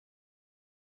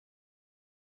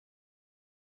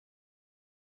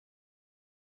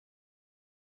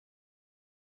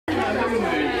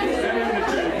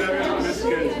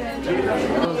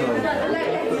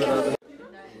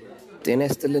ጤና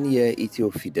ይስጥልን የኢትዮ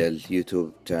ፊደል ዩቲዩብ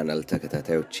ቻናል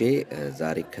ተከታታዮቼ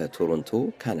ዛሬ ከቶሮንቶ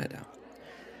ካናዳ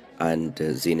አንድ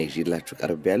ዜና ይዤላችሁ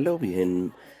ቀርቤያለሁ። ይህን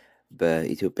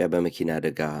በኢትዮጵያ በመኪና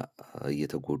አደጋ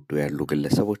እየተጎዱ ያሉ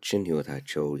ግለሰቦችን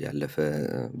ህይወታቸው ያለፈ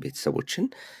ቤተሰቦችን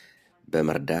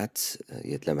ለመርዳት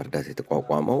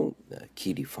የተቋቋመው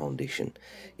ኪዲ ፋውንዴሽን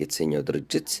የተሰኘው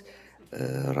ድርጅት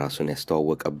ራሱን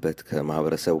ያስተዋወቀበት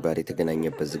ከማህበረሰቡ ጋር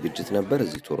የተገናኘበት ዝግጅት ነበር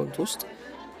እዚህ ቶሮንቶ ውስጥ።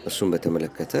 እሱን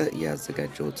በተመለከተ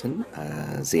ያዘጋጀሁትን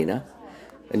ዜና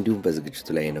እንዲሁም በዝግጅቱ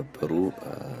ላይ የነበሩ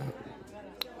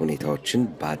ሁኔታዎችን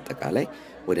በአጠቃላይ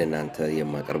ወደ እናንተ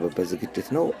የማቀርብበት ዝግጅት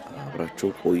ነው። አብራችሁ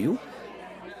ቆዩ።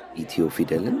 ኢትዮ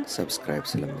ፊደልን ሰብስክራይብ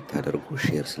ስለምታደርጉ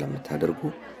ሼር ስለምታደርጉ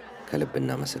ከልብ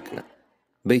እናመሰግናለን።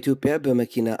 በኢትዮጵያ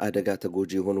በመኪና አደጋ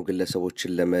ተጎጂ የሆኑ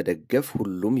ግለሰቦችን ለመደገፍ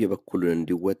ሁሉም የበኩሉን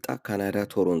እንዲወጣ ካናዳ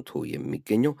ቶሮንቶ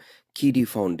የሚገኘው ኪዲ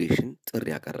ፋውንዴሽን ጥሪ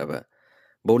ያቀረበ።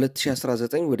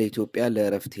 በ2019 ወደ ኢትዮጵያ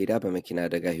ለእረፍት ሄዳ በመኪና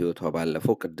አደጋ ህይወቷ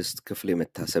ባለፈው ቅድስት ክፍሌ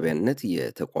መታሰቢያነት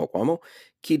የተቋቋመው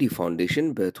ኪዲ ፋውንዴሽን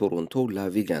በቶሮንቶ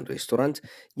ላቪጋን ሬስቶራንት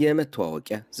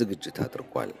የመተዋወቂያ ዝግጅት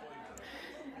አድርጓል።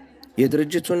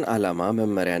 የድርጅቱን ዓላማ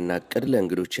መመሪያና ዕቅድ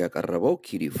ለእንግዶች ያቀረበው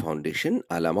ኪዲ ፋውንዴሽን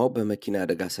ዓላማው በመኪና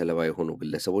አደጋ ሰለባ የሆኑ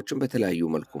ግለሰቦችን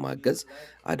በተለያዩ መልኩ ማገዝ፣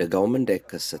 አደጋውም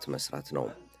እንዳይከሰት መስራት ነው።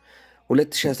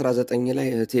 2019 ላይ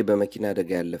እህቴ በመኪና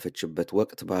አደጋ ያለፈችበት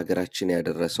ወቅት በሀገራችን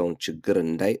ያደረሰውን ችግር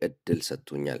እንዳይ እድል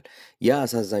ሰጥቶኛል። ያ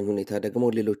አሳዛኝ ሁኔታ ደግሞ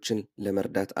ሌሎችን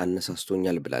ለመርዳት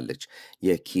አነሳስቶኛል ብላለች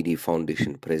የኪዲ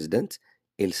ፋውንዴሽን ፕሬዝዳንት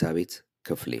ኤልሳቤት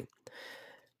ክፍሌ።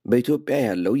 በኢትዮጵያ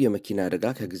ያለው የመኪና አደጋ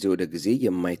ከጊዜ ወደ ጊዜ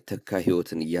የማይተካ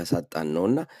ህይወትን እያሳጣን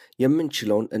ነውና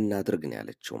የምንችለውን እናድርግ ነው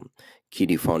ያለችው።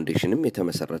 ኪዲ ፋውንዴሽንም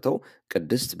የተመሰረተው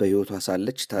ቅድስት በህይወቷ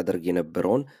ሳለች ታደርግ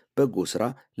የነበረውን በጎ ስራ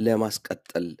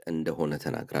ለማስቀጠል እንደሆነ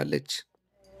ተናግራለች።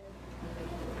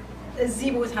 እዚህ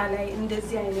ቦታ ላይ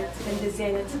እንደዚህ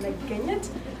አይነት መገኘት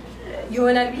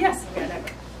ይሆናል ብዬ አስባለሁ።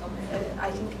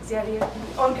 አይ ቲንክ እግዚአብሔር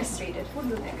ኦርኬስትሬትድ ሁሉ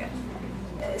ነገር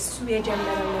እሱ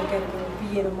የጀመረው ነገር ነው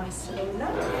ብዬ ነው ማስበውና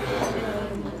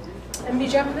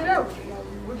የሚጀምረው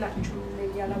ሁላችሁም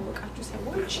ያላወቃችሁ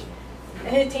ሰዎች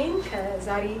እህቴን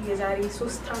የዛሬ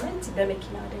 3 ዓመት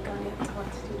በመኪና አደጋ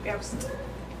ያጣኋት ኢትዮጵያ ውስጥ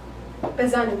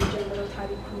በዛ ነው የሚጀምረው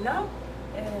ታሪኩና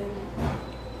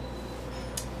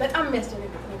በጣም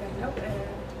የሚያስደነግጥ ነገር ነው።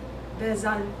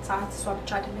 በዛን ሰዓት እሷ ብቻ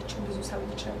አይደለችም፣ ብዙ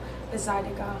ሰዎች ነው በዛ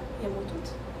አደጋ የሞቱት፣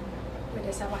 ወደ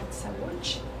 7 ሰዎች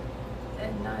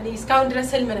እና እኔ እስካሁን ድረስ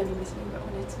ህልም ነው የሚመስለኝ፣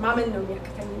 በእውነት ማመን ነው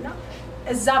የሚያቅተኝና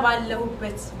እዛ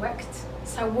ባለሁበት ወቅት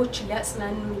ሰዎች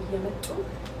ሊያጽናኑን እየመጡ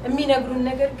የሚነግሩን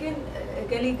ነገር ግን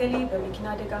ገሌ በመኪና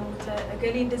አደጋ ሞተ፣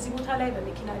 ገሌ እንደዚህ ቦታ ላይ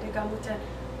በመኪና አደጋ ሞተ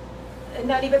እና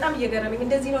እኔ በጣም እየገረመኝ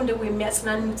እንደዚህ ነው እንደው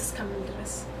የሚያጽናኑት እስከምን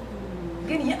ድረስ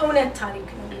ግን የእውነት ታሪክ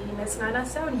ነው መጽናናት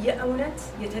ሳይሆን የእውነት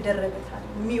የተደረገ ታሪክ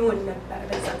የሚሆን ነበር።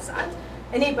 በዛ ሰዓት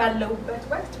እኔ ባለሁበት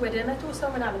ወቅት ወደ 100 ሰው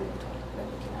ምናምን ሞቷል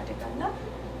በመኪና አደጋና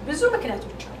ብዙ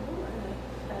ምክንያቶች አሉ።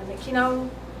 መኪናው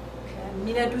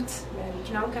ከሚነዱት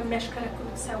መኪናውን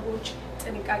ከሚያሽከረክሩት ሰዎች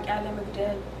ጥንቃቄ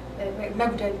መጉደል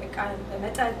በቃ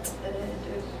መጠጥ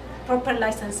ፕሮፐር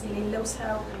ላይሰንስ የሌለው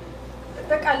ሰው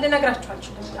በቃ ልነግራችሁ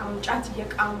አልችልም። አሁን ጫት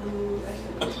እየቃሙ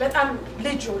በጣም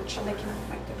ልጆች መኪና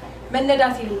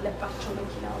መነዳት የሌለባቸው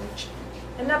መኪናዎች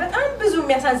እና በጣም ብዙ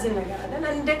የሚያሳዝን ነገር አለ።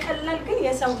 እንደቀላል ግን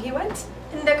የሰው ህይወት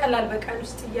እንደቀላል በቀን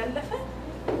ውስጥ እያለፈ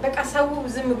በቃ ሰው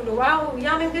ዝም ብሎ ዋው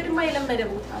ያ መንገድማ የለመደ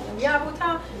ቦታ ነው፣ ያ ቦታ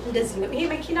እንደዚህ ነው፣ ይሄ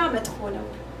መኪና መጥፎ ነው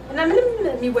እና ምንም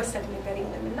የሚወሰድ ነገር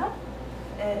የለምና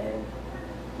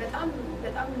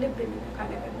በጣም ልብ የሚነካ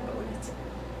ነገር ነው በእውነት።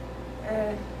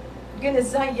 ግን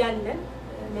እዛ ያለን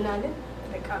ምናልን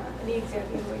በቃ እኔ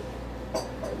እግዚአብሔር ወይ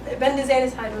በእንደዚህ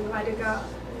አይነት አደጋ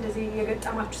እንደዚህ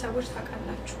የገጠማችሁ ሰዎች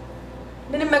ታውቃላችሁ፣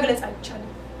 ምንም መግለጽ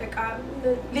አይቻልም። በቃ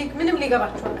ምንም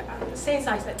ሊገባችሁ ሴንስ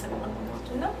አይሰጥም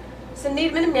እና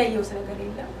ስንሄድ ምንም ያየው ነገር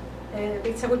የለም፣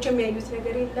 ቤተሰቦች የሚያዩት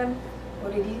ነገር የለም።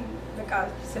 ኦሬዲ በቃ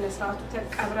ስነ ስርዓቱ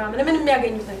ተቀብራ ምንም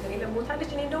የሚያገኙት ነገር የለም።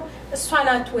 ሞታለች እኔ እንደው እሷ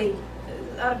ናት ወይ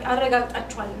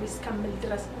አረጋግጣችኋል እስከምል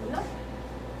ድረስ ነውና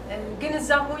ግን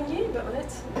እዛ ሆኜ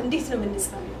በእውነት እንዴት ነው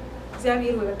የምንጽናናው?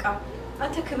 እግዚአብሔር ወይ በቃ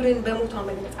አንተ ክብርን በሞቷ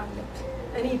መግለጽ አለብህ።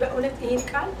 እኔ በእውነት ይሄን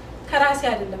ቃል ከራሴ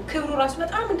አይደለም ክብሩ ራሱ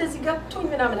በጣም እንደዚህ ገብቶኝ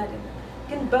ምናምን አይደለም፣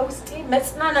 ግን በውስጤ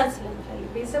መጽናናት ስለምፈልግ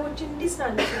ቤተሰቦች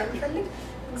እንዲጽናኑ ስለምፈልግ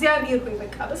እግዚአብሔር ወይ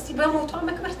በቃ እስቲ በሞቷ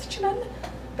መክበር ትችላለህ፣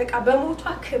 በቃ በሞቷ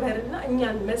ክበርና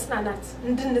እኛን መጽናናት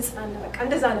እንድንጽናና በቃ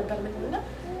እንደዛ ነበር ምንና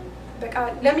በቃ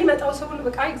ለሚመጣው ሰው ሁሉ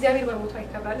በቃ እግዚአብሔር በሞቷ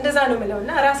ይከብራል እንደዛ ነው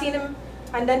ምለውና ራሴንም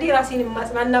አንዳንዴ ራሴንም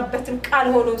ማጽናናበትን ቃል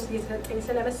ሆኖ የተሰጠኝ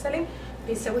ስለመሰለኝ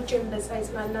ቤተሰቦቼም በዛ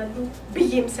ይጽናናሉ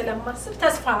ብዬም ስለማስብ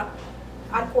ተስፋ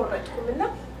አልቆረጥኩምና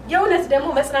የእውነት ደግሞ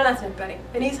መጽናናት ነበረኝ።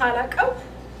 እኔ ሳላቀው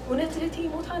እውነት እህቴ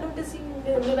ሞታ ነው እንደዚህ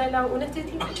ምበላው፣ እውነት እህቴ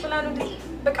ቁጭ ብላ ነው እንደዚህ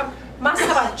በቃ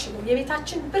ማሰብ አልችልም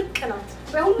የቤታችን ብርቅ ናት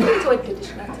በሁሉ የተወደደች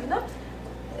ናትና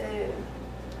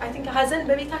I think ሀዘን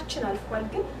በቤታችን አልፏል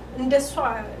ግን እንደሷ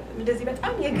እንደዚህ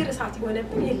በጣም የግር እሳት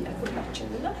ይሆነብን የለም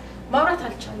ሁላችንና ማውራት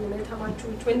አልቻልንም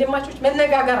ተማቾች ወንድማቾች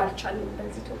መነጋገር አልቻልንም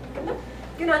በዚህ ቶፒክና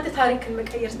ግን አንተ ታሪክን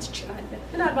መቀየር ትችላለህ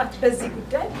ምናልባት በዚህ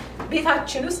ጉዳይ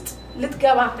ቤታችን ውስጥ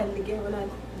ልትገባ ፈልገ ይሆናል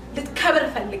ልትከብር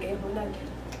ፈልገ ይሆናል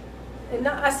እና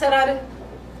አሰራር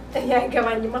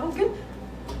ያይገባኝም አሁን ግን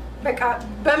በቃ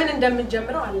በምን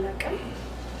እንደምንጀምረው አላቀም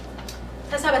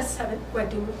ተሰበሰብን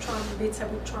ጓደኞቿን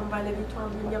ቤተሰቦቿን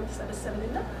ባለቤቷን እኛም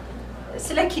ተሰበሰብንና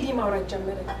ስለ ኪዲ ማውራት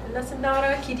ጀመርን እና ስናወራ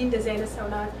ኪዲ እንደዚህ አይነት ሰው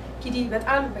ናት ኪዲ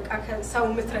በጣም በቃ ከሰው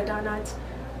ምትረዳናት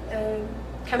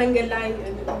ከመንገድ ላይ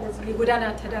እነዚህ የጎዳና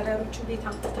ተዳዳሪዎችን ቤት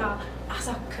አምጥታ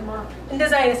አሳክማ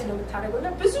እንደዛ አይነት ነው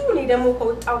የምታደርገውና ብዙ እኔ ደግሞ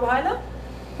ከወጣው በኋላ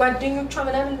ጓደኞቿ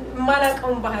ምናምን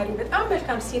ማላቀውን ባህሪ በጣም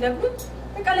መልካም ሲነግሩኝ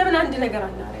በቃ ለምን አንድ ነገር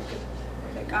አናረግም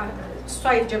በቃ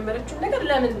እሷ የጀመረችው ነገር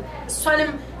ለምን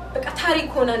እሷንም በቃ ታሪክ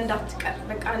ሆና እንዳትቀር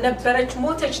በቃ ነበረች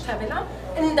ሞተች ተብላ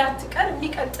እንዳትቀር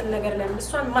የሚቀጥል ነገር ለምን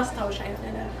እሷን ማስታወሻ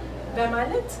ይሆነናል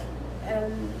በማለት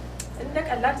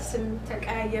እንደቀላል ስም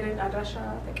ተቀያየርን አድራሻ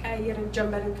ተቀያየርን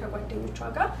ጀመርን ከጓደኞቿ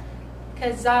ጋር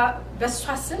ከዛ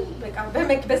በሷ ስም በቃ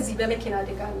በዚህ በመኪና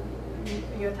አደጋ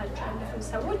ህይወታቸው ያለፈ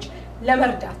ሰዎች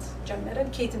ለመርዳት ጀመርን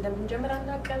ከየት እንደምንጀምር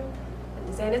አናቀም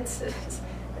እንደዚህ አይነት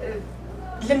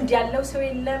ልምድ ያለው ሰው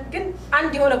የለም ግን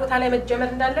አንድ የሆነ ቦታ ላይ መጀመር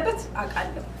እንዳለበት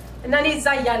አቃለሁ እና እኔ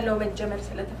እዛ ያለው መጀመር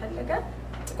ስለተፈለገ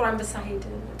ጥቁር አንበሳ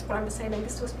ሄድን ጥቁር አንበሳ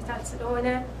የመንግስት ሆስፒታል ስለሆነ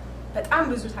በጣም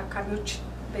ብዙ ታካሚዎች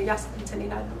ያስጥንትን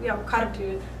ይላሉ ያው ካርድ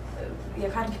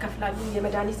የካርድ ከፍላሉ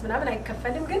የመድኃኒት ምናምን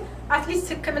አይከፈልም ግን አትሊስት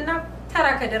ህክምና ተራ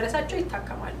ከደረሳቸው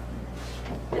ይታከማሉ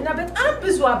እና በጣም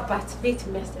ብዙ አባት ቤት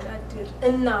የሚያስተዳድር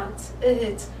እናት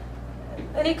እህት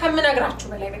እኔ ከምነግራችሁ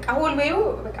በላይ በቃ ሆልዌው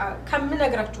በቃ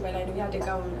ከምነግራችሁ በላይ ነው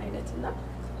ያደጋውን አይነትና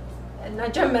እና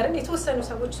ጀመርን የተወሰኑ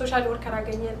ሰዎች ሶሻል ወርከር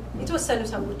አገኘን የተወሰኑ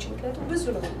ሰዎች ምክንያቱም ብዙ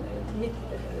ነው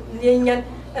የኛን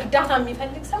እርዳታ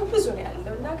የሚፈልግ ሰው ብዙ ነው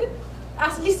ያለውና ግን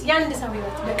አትሊስት ያንድ ሰው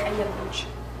ህይወት መቀየር ነው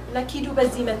እና ኪዱ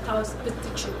በዚህ መታወስ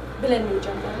ብትችል ብለን ነው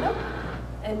ጀመርነው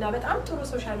እና በጣም ጥሩ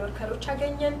ሶሻል ወርከሮች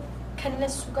አገኘን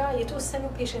ከነሱ ጋር የተወሰኑ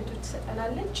ፔሸንቶች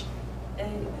ተሰጠናለች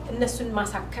እነሱን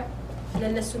ማሳከም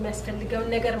ለነሱ የሚያስፈልገው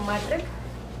ነገር ማድረግ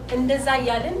እንደዛ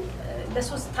ያለን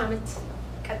ለ3 አመት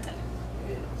ቀጠለ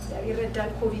የሚረዳ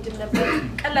ኮቪድ ነበር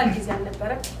ቀላል ጊዜ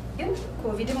አልነበረ ግን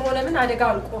ኮቪድም ሆነ ምን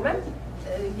አደጋው አልቆመም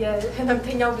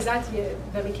የህመምተኛው ብዛት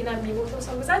በመኪና የሚሞተው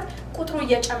ሰው ብዛት ቁጥሩ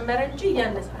እየጨመረ እንጂ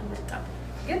ያነሰ አልመጣም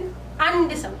ግን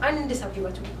አንድ ሰው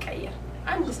ህይወቱ ይቀየር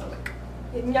አንድ ሰው በቃ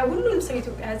እኛ ሁሉም ሰው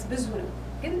ኢትዮጵያ ህዝብ ብዙ ነው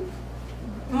ግን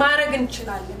ማረግ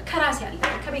እንችላለን ከራስ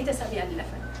ያለፈ ከቤተሰብ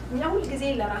ያለፈ እኛ ሁሉ ጊዜ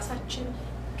ለራሳችን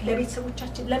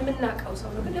ለቤተሰቦቻችን ለምናቀው ሰው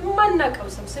ነው ግን ለማናቀው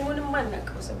ሰው ስሙንም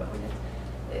ማናቀው ሰው በእውነት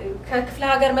ከክፍለ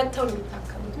ሀገር መጥተው ነው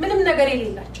የሚታከሙት ምንም ነገር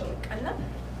የሌላቸው በቃና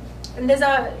እንደዛ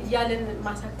ያለን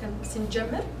ማሳከም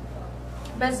ስንጀምር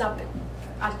በዛብን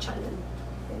አልቻለም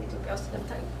ኢትዮጵያ ውስጥ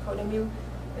ለምታይ ኢኮኖሚው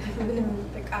ምንም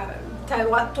በቃ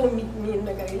ተዋጥቶ የሚል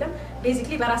ነገር የለም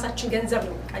ቤዚክሊ በራሳችን ገንዘብ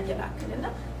ነው ቀየላከልና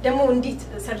ደግሞ እንዴት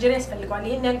ሰርጀሪ ያስፈልጋል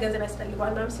ይሄን ያህል ገንዘብ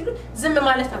ያስፈልጋል ማለት ሲሉ ዝም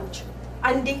ማለት አንችልም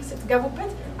አንዴ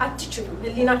ስትገቡበት አትችሉም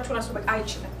ህሊናችሁ ራሱ በቃ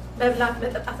አይችልም በብላት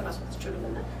መጠጣት ራሱ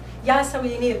አትችሉምና ያ ሰው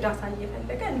የኔ እርዳታ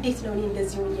እየፈለገ እንዴት ነው እኔ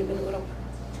እንደዚህ ሆኜ የምኖረው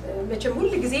መቼም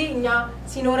ሁሉ ጊዜ እኛ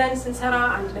ሲኖረን ስንሰራ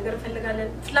አንድ ነገር ፈልጋለን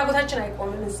ፍላጎታችን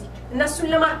አይቆምም እዚህ እነሱን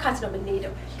ለማርካት ነው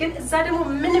የምንሄደው ግን እዛ ደግሞ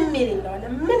ምንም የሌለው አለ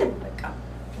ምንም በቃ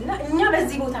እና እኛ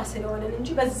በዚህ ቦታ ስለሆነን እንጂ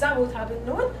በዛ ቦታ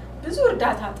ብንሆን ብዙ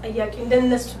እርዳታ ጠያቂ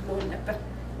እንደነሱ ብሎን ነበር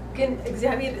ግን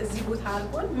እግዚአብሔር እዚህ ቦታ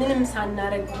አልሆን ምንም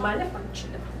ሳናረግ ማለፍ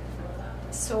አንችልም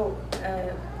ሶ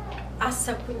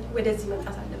አሰብኩኝ ወደዚህ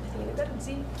መጣት አለበት ይሄ ነገር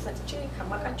እዚህ መጥቼ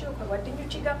ከማቃቸው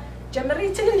ከጓደኞቼ ጋር ጀምሬ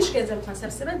ትንሽ ገንዘብ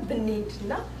ተሰብስበን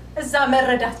ብንሄድና እዛ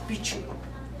መረዳት ቢችሉ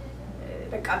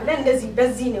በቃ ብለን እንደዚህ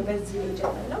በዚህ ነው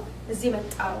ጀመርነው እዚህ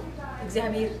መጣው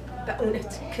እግዚአብሔር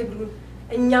በእውነት ክብሩን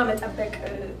እኛ መጠበቅ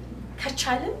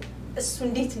ከቻልን እሱ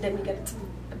እንዴት እንደሚገልጽ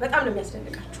በጣም ነው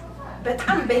የሚያስደንቃችሁ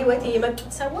በጣም በህይወቴ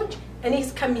የመጡት ሰዎች እኔ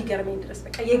እስከሚገርመኝ ድረስ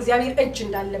በቃ የእግዚአብሔር እጅ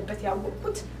እንዳለበት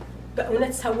ያወቁት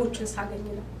በእውነት ሰዎችን ሳገኝ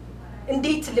ነው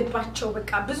እንዴት ልባቸው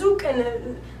በቃ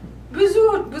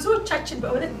ብዙዎቻችን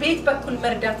በእውነት ቤት በኩል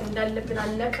መርዳት እንዳለብን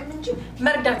አናቅም እንጂ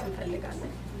መርዳት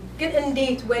እንፈልጋለን ግን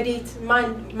እንዴት ወዴት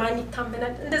ማን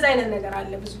ይታመናል እንደዛ አይነት ነገር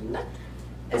አለ ብዙና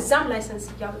እዛም ላይሰንስ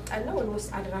ያወጣን ነው ወይስ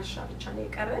አድራሻ ብቻ ነው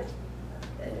የቀረን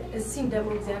እዚህም ደግሞ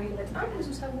እግዚአብሔር በጣም ብዙ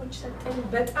ሰዎች ሰጠን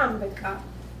በጣም በቃ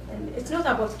it's not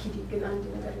about Kidy ግን አንድ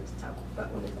ነገር ልታውቁ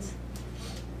በእውነት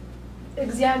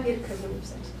እግዚአብሔር ከዚህ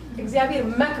ይሰጥ እግዚአብሔር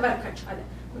መክበር ከቻለ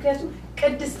ምክንያቱም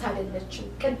ቅድስት አይደለችም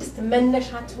ቅድስት መነሻ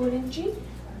ትሆን እንጂ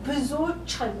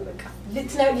ብዙዎች አሉ በቃ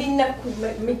ሊነኩ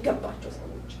የሚገባቸው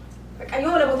ሰዎች በቃ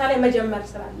የሆነ ቦታ ላይ መጀመር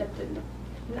ስላለብን ነው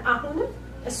እና አሁንም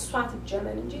እሷ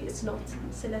ትጀመር እንጂ it's not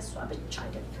ስለሷ ብቻ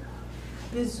አይደለም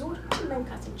ብዙዎችን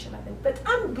መንካት እንችላለን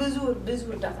በጣም ብዙ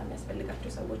እርዳታ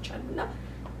የሚያስፈልጋቸው ሰዎች አሉና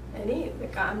እኔ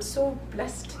በቃ I'm so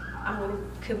blessed አሁን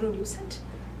ክብሩን ይውሰድ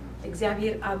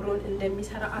እግዚአብሔር አብሮን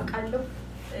እንደሚሰራ አቃለው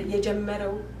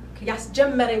የጀመረው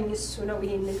ያስጀመረኝ እሱ ነው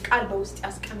ይሄንን ቃል በውስጥ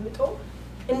ያስቀምጦ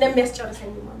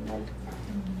እንደሚያስጨርሰኝ ማምናል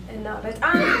እና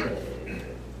በጣም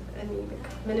እኔ በቃ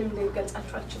ምንም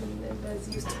ልገልጻችሁ አልችልም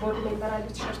በዚህ ውስጥ ቦርድ ሜምበር አሉ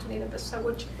ቲሸርቱን የለበሱ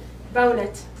ሰዎች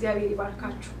በእውነት እግዚአብሔር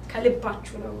ይባርካችሁ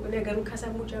ከልባችሁ ነው ነገሩን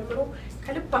ከሰሙ ጀምሮ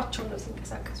ከልባቸው ነው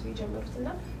ሲንቀሳቀሱ የጀመሩትና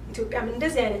ኢትዮጵያም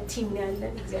እንደዚህ አይነት ቲም ነው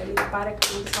ያለን እግዚአብሔር ይባረክ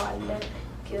ሰው አለ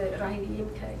ራሂልም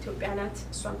ከኢትዮጵያ ናት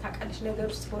እሷም ታውቃለች ነገር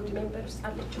ውስጥ ቦርድ ሜምበር ውስጥ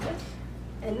አለችበት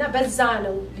እና በዛ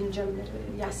ነው ልንጀምር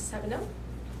ያሰብነው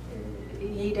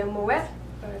ይሄ ደግሞ ወር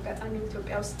በአጋጣሚ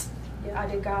ኢትዮጵያ ውስጥ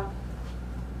የአደጋ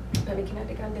በመኪና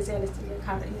አደጋ እንደዚህ አይነት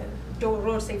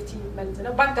ሮድ ሴፍቲ ማለት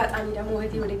ነው በአጋጣሚ ደግሞ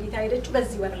እህቴ ወደ ጌታ ሄደችው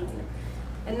በዚህ ወር ነው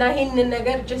እና ይሄንን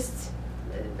ነገር just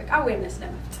በቃ awareness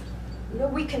ለመፍጠር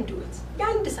we can do it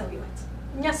ያንድ ሰው ይወት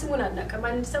እኛ ስሙን አናቀም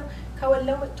አንድ ሰው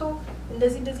ከወለው መጥቶ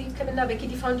እንደዚህ ከመና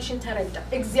በኪዲ ፋውንዴሽን ተረዳ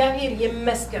እግዚአብሔር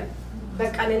ይመስገን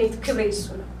በቃ ለኔ ክብሬ እሱ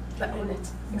ነው በእውነት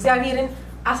እግዚአብሔርን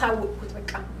አሳውቁት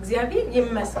በቃ እግዚአብሔር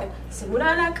ይመስገን ስሙን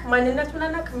አናቅ ማንነቱን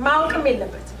አናቅ ማውቅም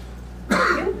የለበት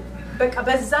ግን በቃ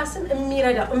በዛ ስም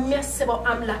የሚረዳ የሚያስበው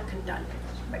አምላክ እንዳለ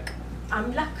በቃ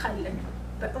አምላክ አለ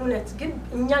በእውነት ግን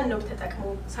እኛን ነው ተጠቅሞ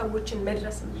ሰዎችን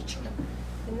መድረስ የሚችለው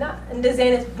እና እንደዚህ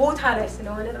አይነት ቦታ ላይ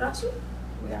ስለሆነ ራሱ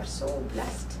we are so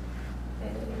blessed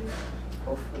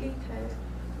hopefully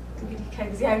እንግዲህ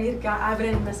ከእግዚአብሔር ጋር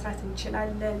አብረን መስራት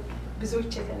እንችላለን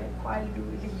ብዙዎች የተነኳሉ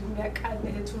ልዩ ያቃል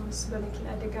እህቱስ በመኪና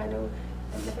አደጋ ነው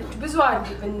ብዙ አሉ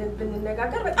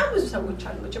ብንነጋገር በጣም ብዙ ሰዎች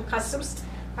አሉ መቼም ካስ ውስጥ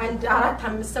አንድ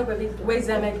 4-5 ሰው በቤት ወይ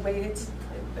ዘመድ ወይ እህት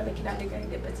በመኪና አደጋ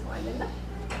የለበት ነው አለና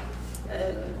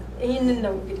ይሄንን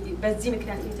ነው እንግዲህ በዚህ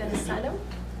ምክንያት የተነሳለው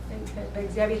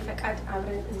በእግዚአብሔር ፈቃድ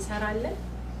አብረን እንሰራለን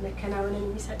መከናወንን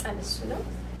የሚሰጠን እሱ ነው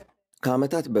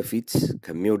ከአመታት በፊት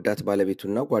ከሚወዳት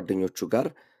ባለቤቱና ጓደኞቹ ጋር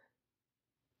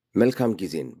መልካም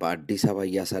ጊዜን በአዲስ አበባ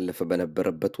ያሳለፈ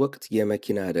በነበረበት ወቅት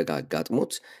የመኪና አደጋ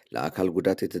አጋጥሞት ለአካል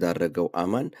ጉዳት የተዳረገው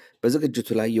አማን በዝግጅቱ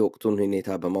ላይ የወቅቱን ሁኔታ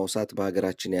በማውሳት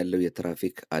በሀገራችን ያለው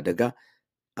የትራፊክ አደጋ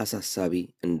አሳሳቢ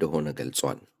እንደሆነ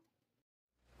ገልጿል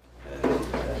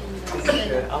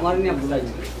አማርኛ ብዙላይ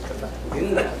ግን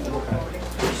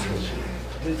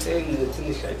ድምጼን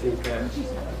ትንሽ I think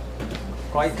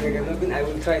quite regular ግን I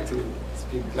will try to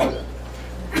speak louder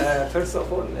first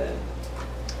of all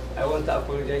I want to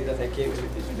apologize that I came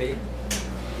today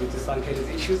due to some health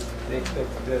issues.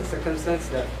 The circumstance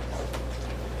that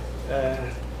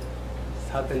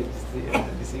happened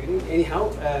this evening. Anyhow,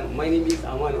 my name is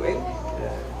Amanuel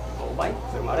Obai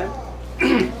Zermaran.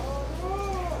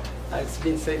 It's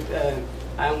been said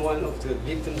I am one of the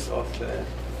victims of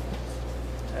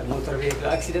a motor vehicle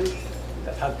accident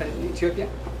that happened in Ethiopia.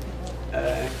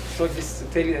 So just to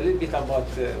tell you a little bit about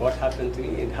what happened to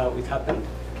me and how it happened.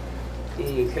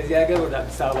 ከዚህ ሀገር ወደ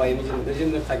አዲስ አበባ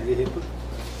የመጀመሪያ ጊዜ ሄድኩት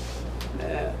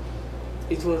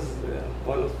it was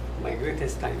one of my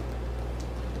greatest time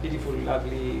beautiful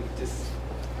lovely just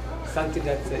something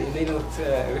that you may not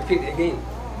repeat again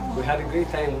we had a great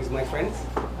time with my friends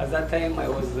at that time I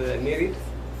was married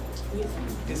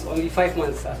just only 5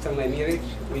 months after my marriage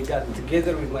we got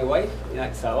together with my wife in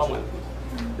አዲስ አበባ ማለት ነው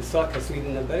እሷ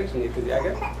ከስዊድን ነበረች እኔ ከዚህ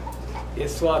ሀገር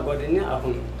የእሷ ጓደኛ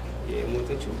አሁን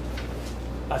የሞተችው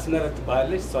አስመረት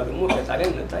ባለች እሷ ደግሞ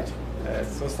ከጣሊያን መጣች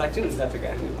ሶስታችን እዛ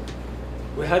ተገናኘን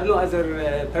we had no other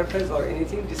purpose or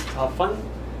anything just to have fun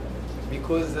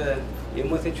because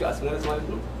የሞተችው አስመረት ማለት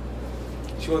ነው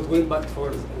she was going back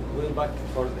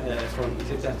from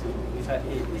Ethiopia to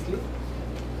Italy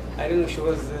I don't know she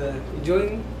was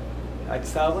enjoying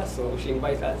Addis Ababa so she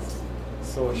invited us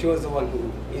so she was the one who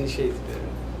initiated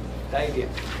the idea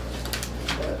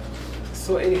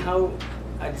so anyhow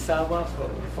Addis Ababa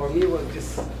for me was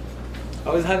just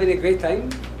I was having a great time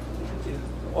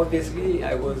obviously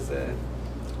I was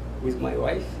with my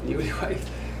wife new wife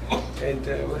and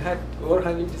we were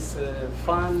having this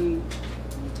fun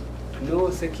no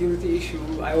security issue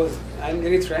I'm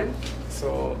Eritrean so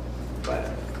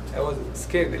I was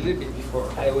scared a little bit before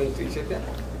I went to Ethiopia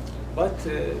but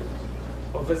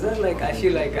over there like I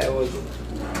feel like I was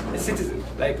a citizen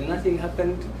like nothing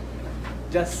happened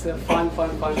just fun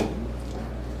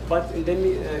but then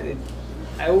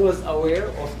I was aware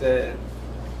of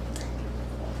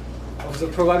the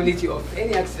probability of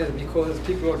any accident because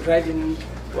people were driving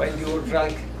while you were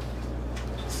drunk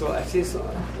so I feel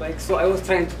so I was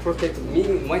trying to protect me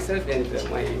myself and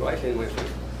my wife and my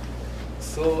friend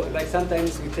So like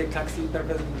sometimes we take taxi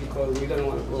purposely because we don't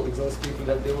want to go with those people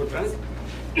that they were drunk.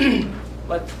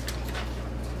 But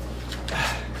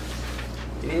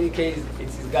in any case,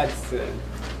 it's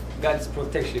God's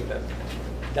protection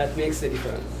that makes a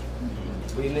difference.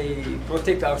 We may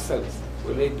protect ourselves,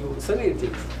 we may do so many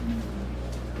things,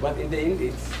 but in the end,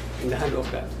 it's in the hand of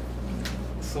God.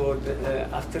 So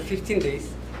after 15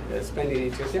 days spent in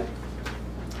Ethiopia,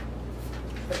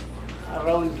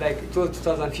 around like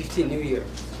 2015 New Year,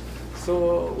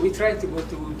 so we tried to go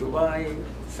to Dubai.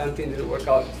 Something didn't work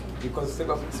out because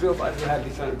three of us we had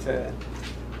different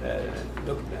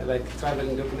like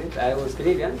traveling documents. I was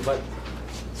Canadian, but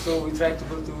so we tried to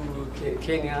go to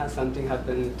Kenya. Something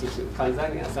happened. To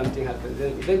Tanzania, something happened.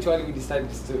 Then eventually we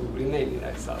decided to remain in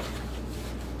that south.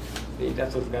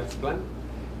 That was God's plan.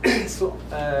 So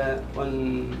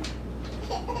on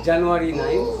January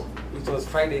 9th, it was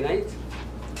Friday night.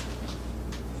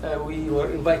 We were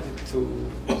invited to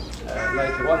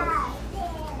like one of,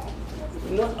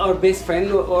 not our best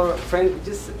friend or friend,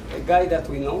 just a guy that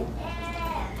we know.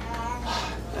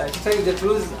 To tell you the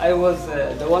truth, I was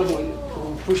the one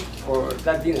who pushed for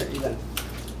that dinner event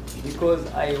because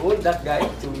I want that guy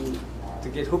to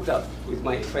get hooked up with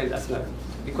my friend Asma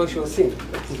because she was single.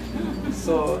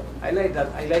 So I like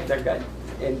that guy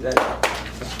and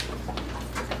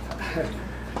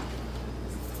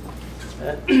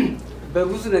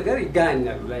በብዙ ነገር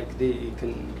ይገናኛሉ like they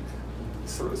can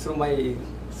through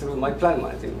my plan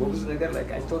ማለት ነው በብዙ ነገር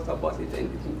like I thought about it and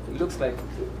it looks like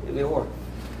it may work.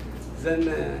 Then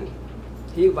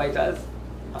he invited us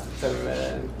after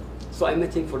so I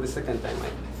met him for the second time.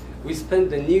 We spent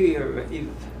the New Year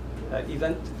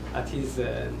event at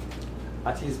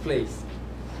his place.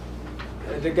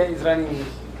 The guy is running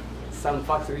some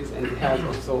factories and he has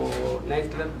also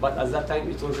nightclub, but at that time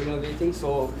it was renovating, so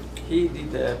he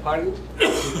did a party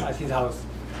at his house.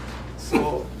 So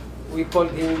we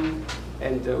called him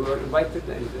and we were invited,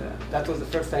 and that was the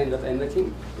first time that I met him,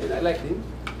 and I liked him.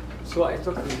 So I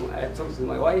talked to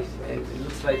my wife, and it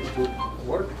looks like it would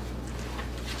work.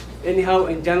 Anyhow,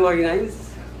 in January 9th,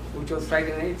 which was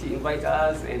Friday night, he invited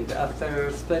us, and after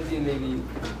spending maybe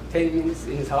 10 minutes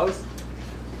in his house,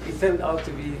 it turned out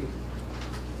to be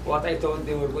what I thought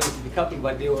they were going to be couple,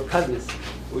 but they were cousins,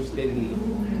 which they didn't know.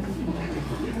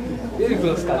 Very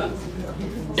close cousins.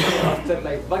 So after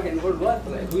like back and forth, what?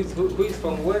 Like, who is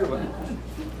from where?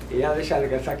 Yeah,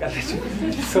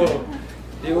 so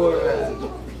they were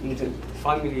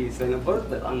families and birth,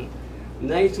 but on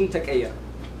nightum takayar,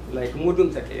 like mudum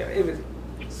takayar, everything.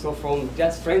 So from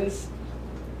just friends,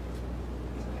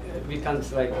 it becomes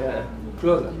like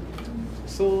closer.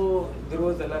 So there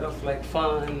was a lot of like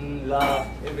fun, laugh,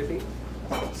 everything.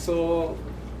 So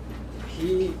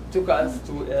he took us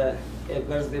to a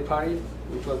birthday party,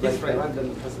 which was like a random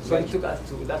person. So he took us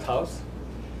to that house.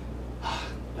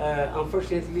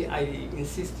 Unfortunately, I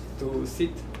insisted to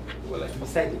sit like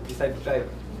beside the driver,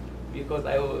 because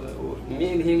me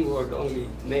and him were the only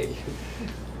male.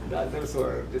 The others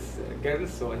were just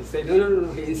girls. So he said, no.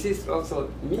 He insisted also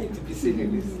me to be sitting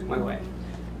with my wife.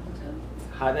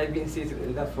 Had I been seated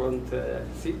in that front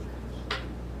seat,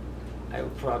 I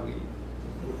would probably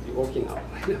be walking out.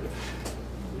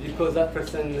 Because that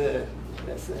person,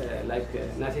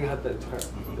 nothing happened to her,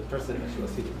 the person that she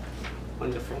was sitting on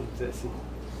the front seat.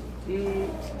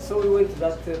 So we went to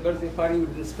that birthday party. We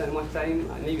didn't spend much time,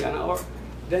 maybe an hour.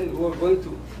 Then we were going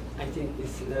to, I think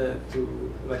it's to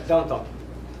like downtown.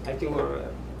 I think we're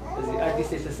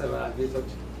Addis Ababa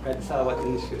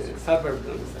suburb.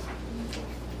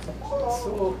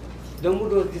 So the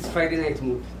mood was this Friday night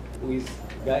mood with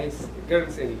guys,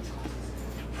 girls, and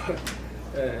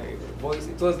boys.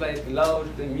 It was like loud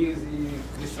music,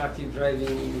 distracted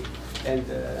driving, and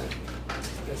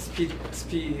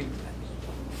speed.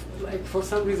 Like for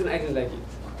some reason I didn't like it.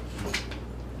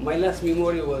 My last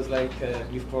memory was like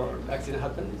before the accident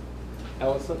happened. I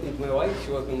was talking to my wife.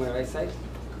 She was on my right side.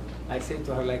 I said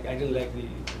to her like I didn't like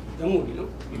the mood,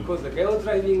 because the guy was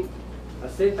driving. At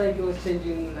the same time, he was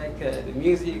changing like the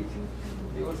music.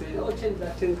 He was saying, "Oh, change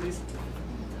that, change this."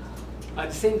 At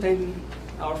the same time,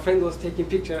 our friend was taking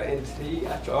picture, and he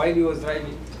actually, while he was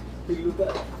driving, he looked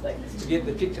at like to get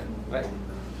the picture, right?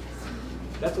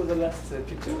 That was the last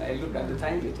picture. I looked at the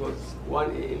time; it was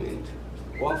 1 a.m. and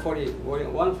 1:40,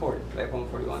 like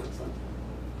 1:41 or something.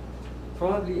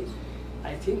 Probably,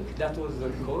 I think that was the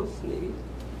cause, maybe,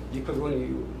 because when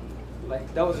you like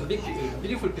that was a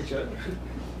beautiful picture.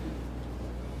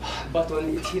 But when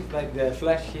it hit, like the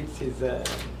flash hits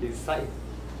his side,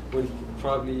 when he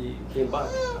probably came back,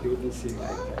 he wouldn't see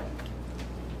like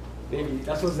maybe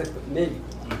that was maybe.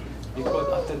 because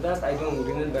after that I don't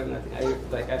remember nothing.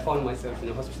 I found myself in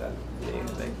a hospital.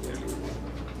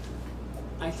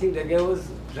 I think the guy was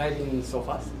driving so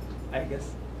fast, I guess.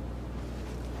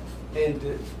 And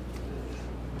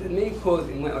the main cause,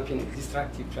 in my opinion, is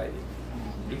distracted driving.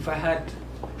 If I had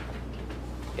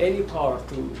any power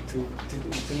to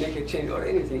make a change or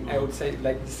anything, I would say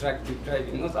like distracted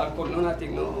driving. Not alcohol, no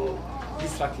nothing, no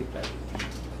distracted driving.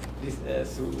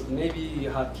 So maybe you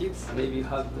have kids, maybe you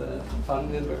have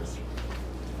family members,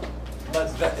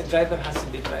 but a driver has to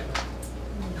be a driver.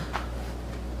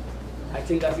 I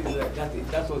think that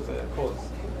was the cause.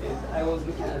 I was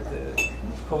looking at the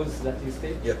cause that you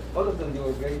said. Yep. All of them, they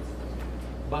were great,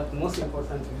 but most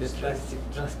importantly, the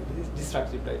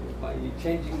distracted driving. By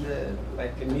changing the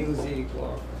music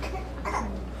or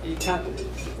you can't.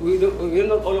 We're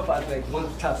not all of us like one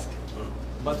task,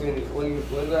 but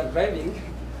when we are driving,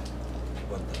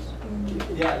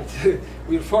 yeah,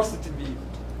 we're forced to be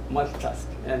multitask,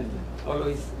 and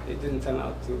always it didn't turn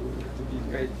out to be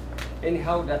great.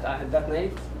 Anyhow, that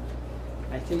night,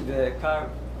 I think the car,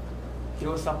 he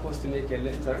was supposed to make a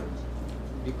left turn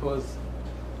because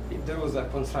there was a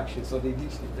construction, so they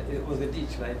ditched it. It was a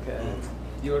ditch, like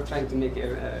you were trying to make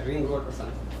a ring road or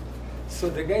something. So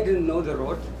the guy didn't know the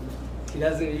road. He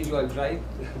doesn't usually drive.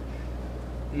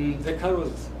 The car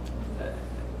was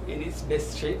in its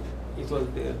best shape. It was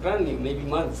brand new, maybe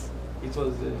months. It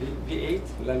was the V8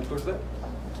 Land Cruiser.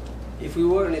 If we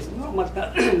were in a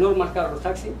normal car or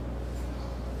taxi,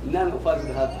 none of us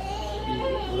would have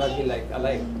been like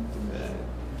alive.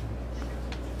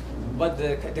 But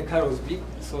the car was big,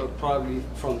 so probably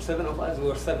from 7 of us, we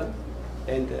were 7.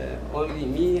 And only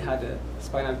me had a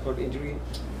spinal cord injury.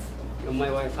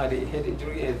 My wife had a head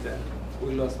injury, and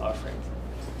we lost our friend.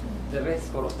 The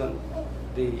rest, 4 of them,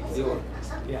 they were,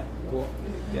 yeah,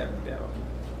 they're okay.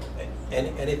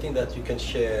 Anything that you can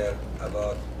share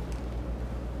about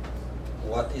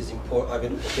what is important? I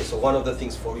mean, okay, so one of the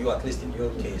things for you, at least in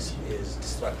your case, is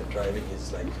distracted driving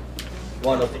is like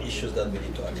one of the issues that we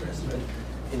need to address, right?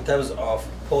 In terms of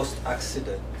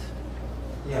post-accident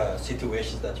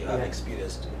situations that you have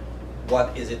experienced,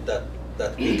 what is it that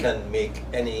we can make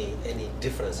any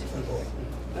difference, if at all?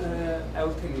 I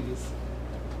will tell you this.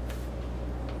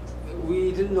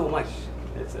 We didn't know much.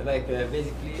 It's like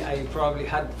basically I probably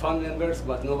had family members,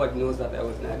 but nobody knows that I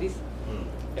was in Addis,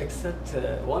 except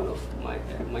one of my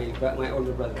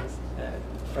older brother's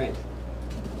friend.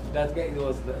 That guy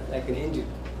was like an angel,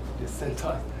 just sent to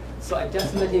us. So I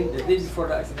just met him the day before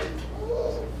the accident,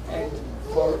 and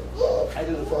for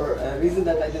a reason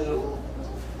that I don't know,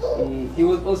 he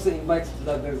was also invited to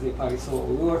that birthday party. So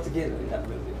we were together in that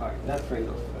birthday party. That friend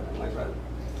of my brother,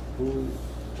 who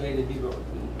played a big role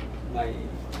in my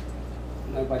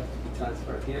body to be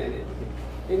transferred here and everything.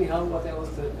 Anyhow, what I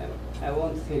want to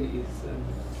tell you is,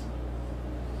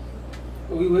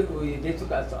 they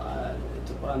took us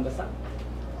to Kurambasa,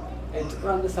 and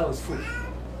Kurambasa was full.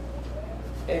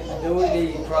 And the way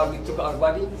they probably took our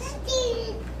bodies,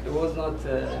 it was not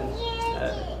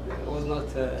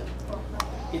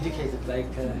educated.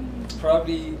 Like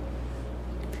probably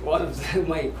one of them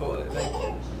might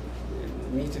like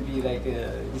me to be like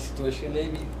this situation.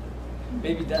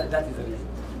 Maybe that is the reason.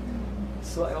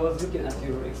 So I was looking at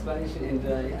your explanation, and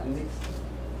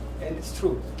and it's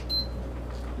true.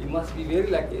 You must be very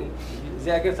like the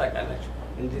ሀገር ታውቃላችሁ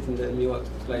እንዴት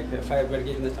እንደሚወጡት like fire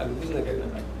brigade ይመጣሉ ብዙ ነገር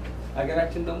ይመጣሉ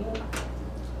ሀገራችን ደግሞ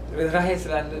ርህራሄ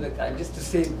ስላለ በቃ just to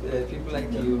save people like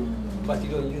you but you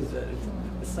don't use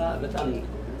እሳ በጣም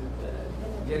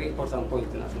very important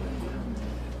point ናት።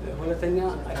 ሁለተኛ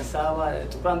አዲስ አበባ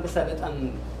ጥቁር አንበሳ በጣም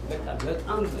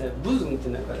ብዙ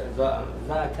እንትን ነበር እዛ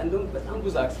ቀን ደግሞ በጣም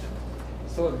ብዙ አክሲደንት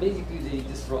so basically they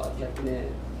just throw us like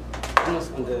almost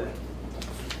on the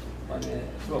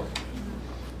floor.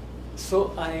 So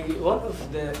one of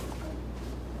the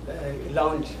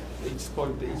lounge,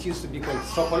 it used to be called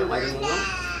Stockholm, I don't know now.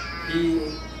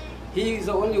 He is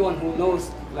the only one who knows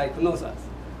us.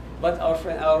 But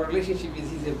our relationship is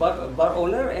he's a bar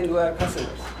owner and we are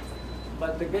customers.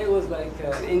 But the guy was like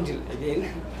an angel again.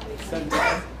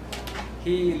 Sometimes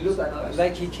he looked at us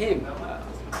like he came.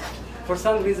 For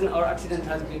some reason, our accident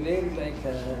has been very like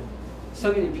so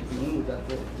many people knew that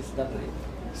that night.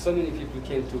 So many people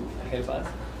came to help us,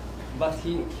 but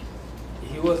he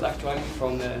was actually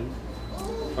from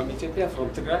Ethiopia, from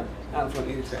Tigray, and from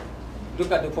Eritrea. Look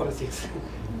at the politics.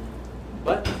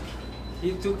 But he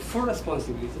took full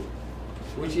responsibility,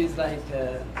 which is like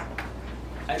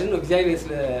I don't know exactly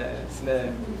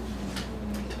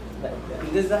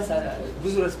እንደዛ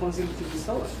ብዙ responsibility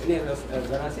so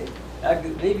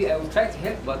maybe I will try to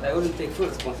help, but I wouldn't take full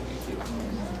responsibility.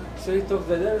 So he talked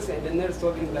to the nurse, and the nurse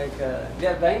told him like, they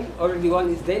are dying, already one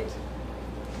is dead.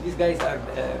 These guys are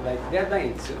like, they are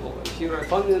dying. So if you're a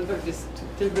family member, just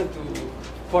take them to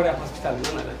Korea hospital,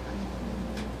 none of that.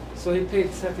 So he paid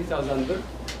 30,000 birr.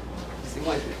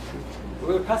 We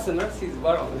were customers, he's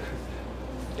borrowed.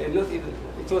 Not even,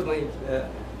 it was my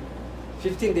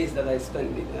 15 days that I spent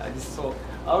in this. So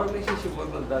our relationship was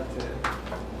not that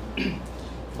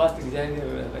but እግዚአብሔር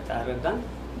ረዳን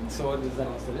ሰው ወደዛ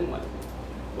ወሰደን ማለት ነው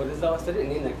ወደዛ ወሰደን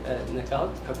እኔ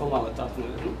ነቃሁት ከኮማ ወጣሁ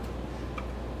ማለት ነው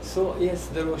so yes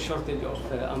there was shortage of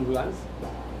ambulance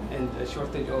and a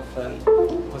shortage of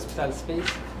hospital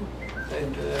space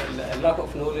and a lack of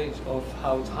knowledge of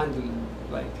how to handle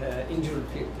like injured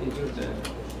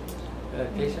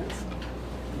patients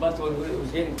but when we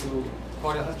get into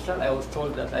Korea hospital I was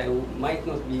told that I might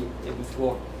not be able to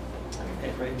walk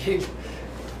ever again.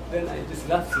 Then I just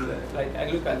laughed, like I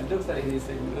look at the doctor and he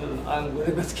said, no, I'm going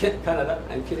to go to Canada,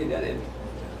 I'm Kidy and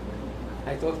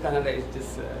I thought Canada is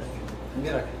just a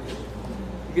miracle.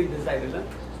 Good decided,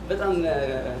 but I'm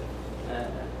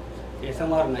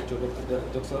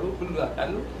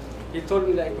he told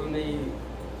me like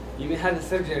you may have a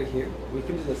surgery here, we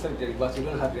can do the surgery, but you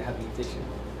don't have rehabilitation.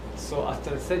 So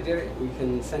after surgery, we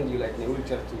can send you like in a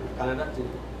wheelchair to Canada to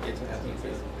get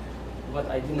rehabilitation. But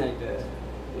I denied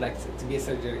like to get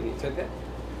surgery in Ethiopia.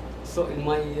 So in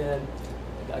my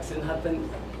the accident happened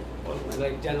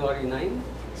like January 9,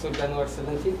 so January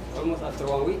 17, almost after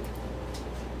 1 week.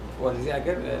 Was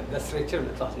the stretcher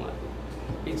the plasma.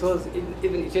 It was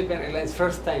even Ethiopian Airlines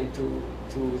first time to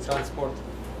transport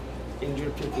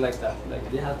injured people like that. Like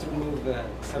they have to remove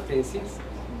certain seats,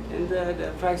 and the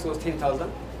price was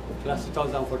 10,000 plus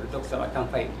 2,000 for the doctor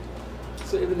accompanied.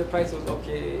 So even the price was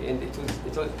okay, and it was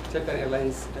Ethiopian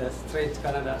Airlines straight to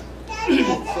Canada.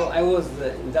 So I was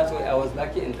in that way I was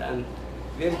lucky, and I'm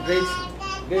very grateful,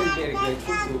 very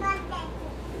grateful to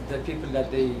the people that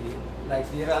they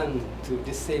ran to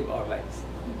just save our lives.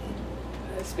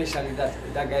 Especially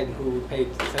that guy who paid.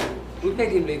 We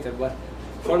paid him later, but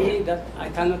for me that I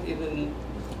cannot even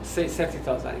say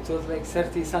 30,000. It was like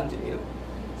 30 something,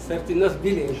 30 not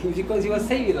billion because he was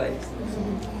saving lives.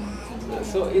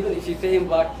 So even if you pay him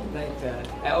back, like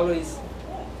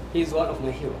he's one of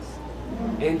my heroes.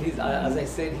 And he's, as I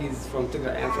said, he's from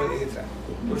Tigray, I'm from Eritrea.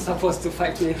 We're supposed to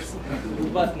fight years,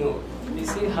 but no. You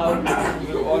see how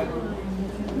we're all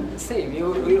the same.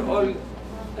 We're all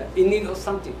in need of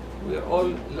something. We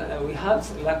have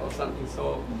lack of something. So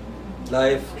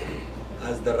life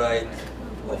has the right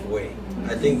of way.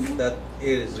 I think that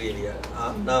is really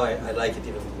now I like it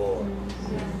even more.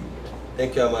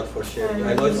 Thank you, Ahmad, for sharing.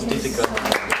 I know it's difficult.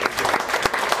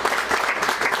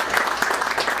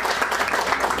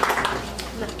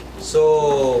 So,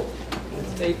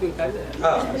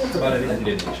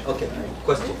 okay.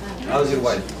 Question. How's your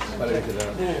wife?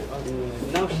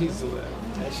 Now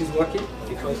she's working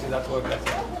because she's at work.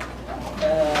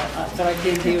 After I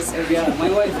came here, my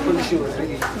wife's condition was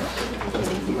really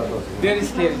very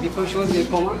scary because she was in a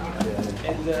coma,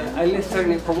 and I left her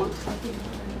in a coma.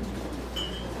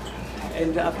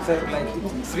 And after like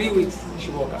 3 weeks, she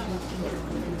woke up.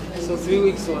 So 3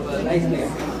 weeks was a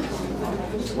nightmare.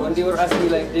 When they were asking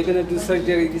like, they're gonna do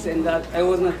surgery, this and that, I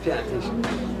was not paying attention.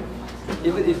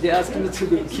 Even if they asked me to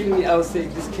kill me, I would say,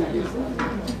 just kill you.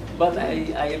 But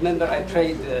I remember I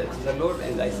prayed to the Lord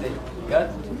and I said, God,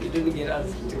 you didn't get us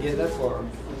together for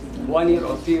 1 year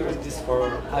or 2 years just for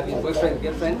having boyfriend,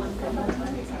 girlfriend.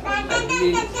 I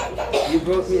believe you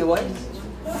brought me a wife,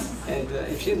 and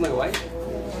if she's my wife,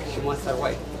 she must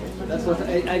survive. That's what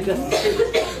I just said.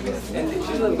 And if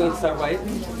she's not going to survive,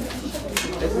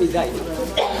 let me die.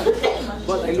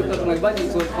 But I looked at my body,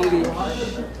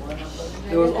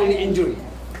 there was only injury.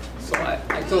 So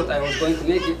I thought I was going to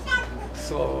make it.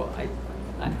 So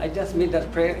I just made that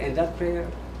prayer, and that prayer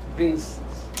brings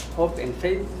hope and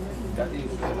faith. That is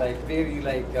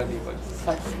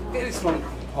such very strong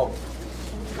hope.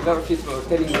 A lot of people are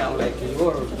telling me now, like,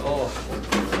 you're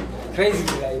crazy,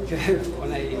 like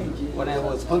when I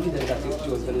was confident that she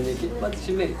was going to make it, but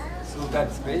she made it through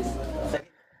God's grace.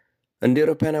 እንደ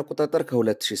አውሮፓውያን አቆጣጠር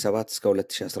ከ2007 እስከ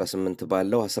 2018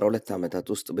 ባለው 12 ዓመታት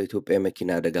ውስጥ በኢትዮጵያ የመኪና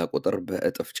አደጋ ቁጥር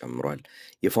በእጥፍ ጨምሯል።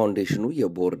 የፋውንዴሽኑ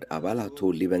የቦርድ አባል አቶ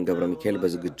ሊበን ገብረሚካኤል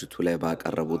በዝግጅቱ ላይ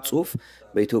ባቀረቡት ጽሑፍ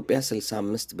በኢትዮጵያ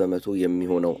 65%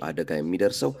 የሚሆነው አደጋ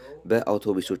የሚደርሰው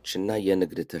በአውቶቡሶችና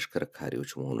የንግድ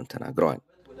ተሽከርካሪዎች መሆኑን ተናግረዋል።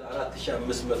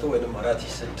 4500 ወይም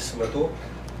 4600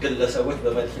 ግለሰቦች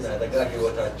በመኪና አደጋ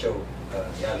ህይወታቸው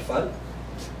ያልፋል።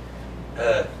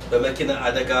 በመኪና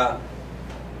አደጋ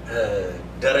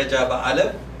ደረጃ በዓለም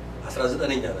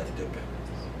 19ኛ ናት ኢትዮጵያ።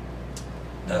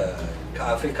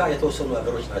 ከአፍሪካ የተወሰኑ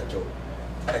ሀገሮች ናቸው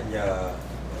ከኛ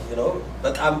you know,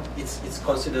 but it's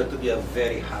considered to be a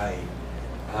very high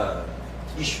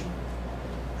issue.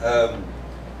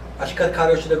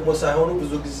 አሽከርካሪዎች ደግሞ ሳይሆኑ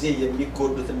ብዙ ጊዜ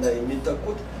የሚጎዱትና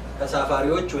የሚጠቁት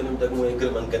ተሳፋሪዎች ወይንም ደግሞ የእግር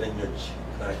መንገደኞች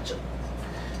ናቸው።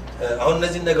 አሁን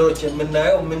እነዚህ ነገሮች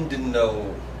የምናየው ምንድነው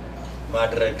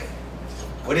ማድረግ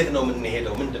ወዴት ነው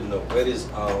የምንሄደው ምንድነው where is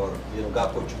our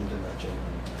ጋፖች ምንድናቸው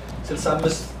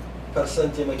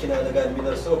 65% የመኪና አደጋ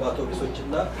የሚደርሰው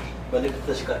በአውቶቡሶችና በንግድ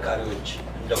ተሽከርካሪዎች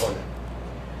እንደሆነ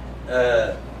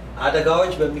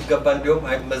አደጋዎች በሚገባ እንዲሁም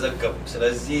አይመዘገቡም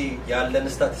ስለዚህ ያለን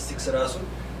ስታቲስቲክስ ራሱ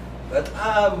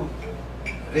በጣም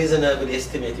reasonable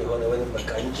estimate የሆነ ወይንም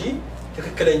በቃ እንጂ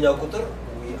ትክክለኛው ቁጥር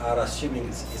we are assuming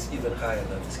is even higher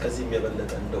than this ከዚህም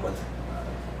የበለጠ እንደሆነ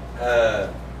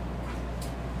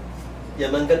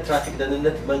የመንገድ ትራፊክ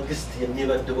ደህንነት መንግስት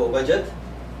የሚመድበው በጀት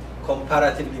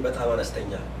comparatively በጣም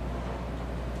አነስተኛ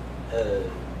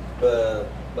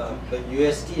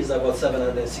በUSD is about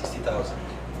 760,000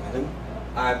 ወይንም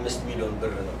 5 ሚሊዮን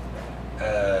ብር ነው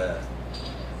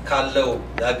ካለው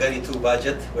የሀገሪቱ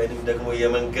ባጀት ወይንም ደግሞ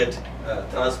የመንገድ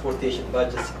ትራንስፖርቴሽን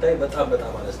ባጀት ሲታይ በጣም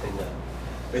አነስተኛ ነው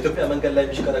በኢትዮጵያ መንገድ ላይ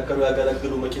የሚሽከረከሩ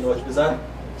ያገለግሉ መኪናዎች ብዛት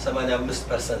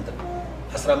 85% ነው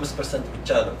 15% ብቻ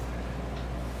ነው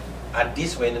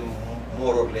አዲስ ወይንም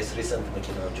more or less recent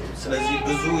መኪናዎች ስለዚህ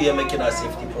ብዙ የመኪና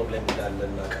ሴፍቲ ፕሮብሌም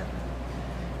እንዳለና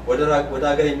ወደ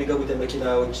ሀገር የሚገቡት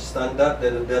የመኪናዎች ስታንዳርድ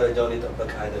ደረጃውን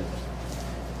የጠበቀ አይደለም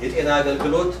የጤና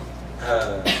አገልግሎት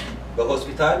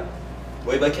በሆስፒታል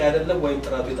ወይ በቂ አይደለም ወይ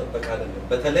ጥራቱ የጠበቀ አይደለም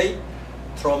በተለይ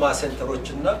ትራውማ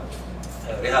ሴንተሮችና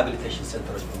ሪሃቢሊቴሽን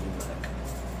ሴንተሮች በሚመለከት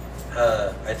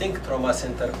I think ትራውማ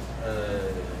ሴንተር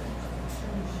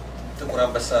ጥቁር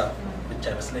አንበሳ ብቻ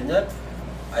ይመስለኛል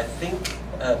I think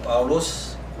ጳውሎስ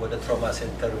ወደ ትራውማ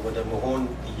ሴንተር ወደ መሆን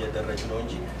እየደረጀ ነው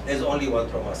እንጂ there's only one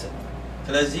trauma center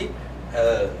ስለዚህ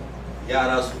ያ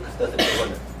ራሱ ክፍተት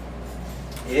እንደሆነ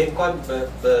ይሄ እንኳን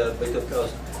በኢትዮጵያ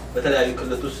ውስጥ በተለያዩ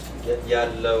ክልሎች ውስጥ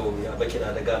ያለው የመኪና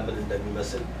አደጋ ምን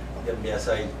እንደሚመስል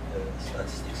የሚያሳይ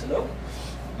ስታቲስቲክስ ነው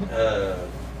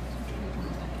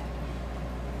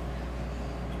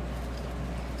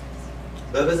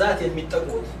በብዛት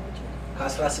የሚጠቁት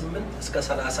ከ18 እስከ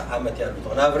 30 ዓመት ያሉት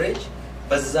on average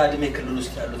በዛ እድሜ ክልል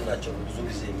ውስጥ ያሉት ናቸው ብዙ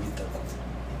ጊዜ የሚጠቁት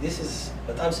this is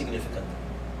በጣም significant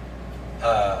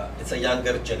it's a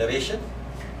younger generation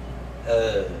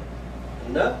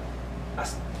እና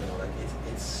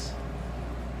it's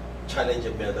challenge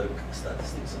የሚያደርግ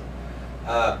statistics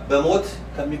በሞት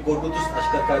ከሚጎዱት ውስጥ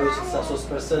አሽከርካሪዎች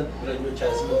 63% እግረኞች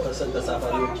 28%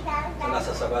 ተሳፋሪዎች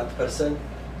 37%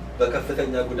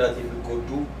 በከፍተኛ ጉዳት የሚጎዱ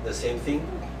the same thing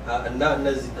እና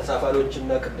እነዚህ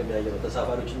ተሳፋሪዎችና ቅድም ያየነው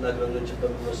ተሳፋሪዎችና እግረኞችን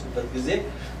በሚወስዱበት ጊዜ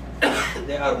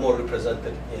they are more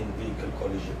represented in vehicle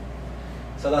collision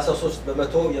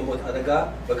 33% የሞት አደጋ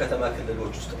በከተማ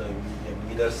ክልሎች ውስጥ ነው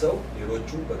የሚደርሰው ሌሎቹ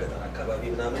በገጠር አካባቢ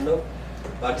ምናምን ነው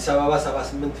በአዲስ አበባ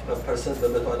 78%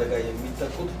 በመቶ አደጋ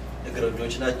የሚጠቁት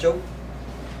እግረኞች ናቸው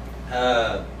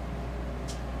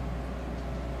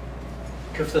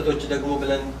ክፍተቶች ደግሞ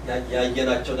ብለን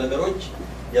ያየናቸው ነገሮች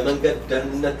የመንገድ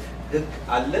ደህንነት ህግ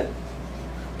አለ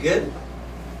ግን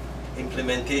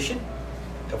ኢምፕሊሜንቴሽን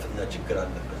ከፍተኛ ችግር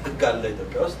አለበት ህግ አለ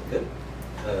ኢትዮጵያ ውስጥ ግን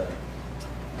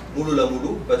ሙሉ ለሙሉ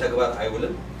በተግባር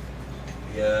አይውልም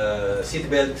የሲት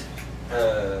ቤልት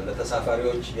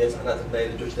ለተሳፋሪዎች የህፃናትና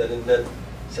የልጆች ደህንነት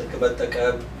ስልክ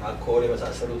መጠቀም አልኮሆል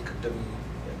የመሳሰሉት ቅድም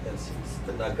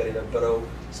ስትናገር የነበረው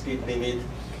ስፒድ ሊሚት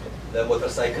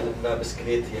ለሞተር ሳይክል እና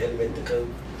ብስክሌት የሄልሜት ጥቅም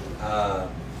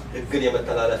ህግን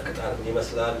የመተላለፍ ቅጣት ምን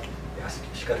ይመስላል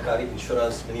የአሽከርካሪ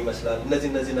ኢንሹራንስ ምን ይመስላል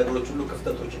እነዚህ ነገሮች ሁሉ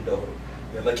ክፍተቶች እንደሆኑ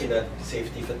የመኪና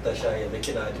ሴፍቲ ፍተሻ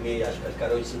የመኪና እድሜ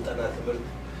የአሽከርካሪዎች ስልጠና ትምህርት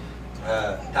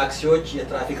ታክሲዎች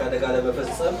የትራፊክ አደጋ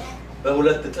ለመፈጸም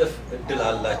በሁለት እጥፍ እድል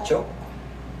አላቸው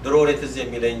ድሮ ሬትዝ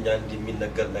የሚለኝ አንድ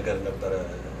የሚነገር ነገር ነበር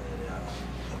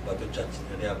አባቶቻችን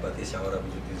እኔ አባቴ ሲያወራ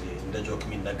ብዙ ጊዜ እንደ ጆክ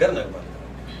የሚነገር ነገር ማለት ነው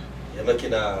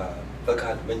የመኪና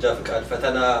ፈቃድ መንጃ ፈቃድ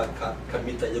ፈተና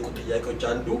ከሚጠየቁ ጥያቄዎች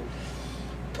አንዱ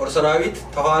ጦር ሰራዊት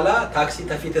ተኋላ ታክሲ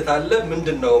ተፊት ታለ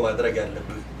ምንድነው ማድረግ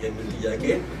ያለብህ የሚል ጥያቄ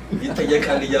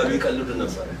ይጠየቃል ይያሉ ይቀልዱ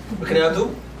ነበር ምክንያቱም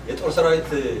የጦር ሰራዊት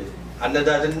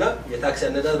አነዳድና የታክሲ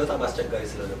አነዳድ በጣም አስቸጋሪ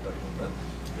ስለነበር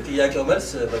የጥያቄው መልስ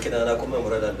መኪናና ቆመ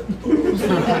መረድ አለበት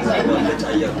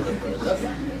ለጫያው ነበር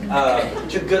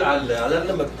ችግር አለ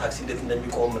አላለም ታክሲ እንዴት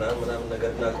እንደሚቆም ምናምን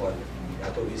ነገር እናቀዋለን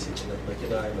አውቶቡስ የጭነት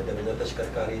መኪና የመደበኛ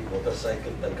ተሽከርካሪ ሞተር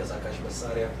ሳይክል ተንቀሳቃሽ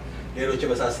መሳሪያ ሌሎች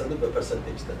የመሳሰሉት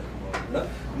በፐርሰንቴጅ ተጠቅመዋልና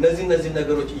እነዚህ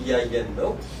ነገሮች እያየን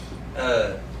ነው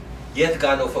የት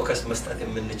ጋር ነው ፎከስ መስጠት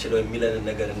የምንችለው የሚለን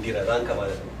ነገር እንዲረዳን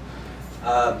ከማለት ነው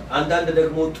አንዳንድ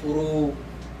ደግሞ ጥሩ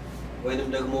ወይንም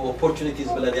ደግሞ ኦፖርቹኒቲስ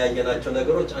ብለን ያየናቸው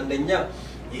ነገሮች አንደኛ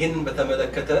ይሄንን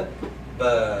በተመለከተ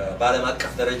በዓለም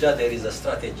አቀፍ ደረጃ there is a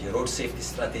strategy road safety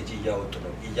strategy ያወጡ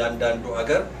ነው እያንዳንዱ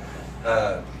ሀገር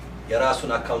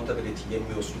የራሱን accountability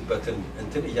የሚወስዱበትን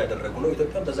እንትን እያደረጉ ነው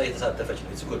ኢትዮጵያ በዛ የተሳተፈች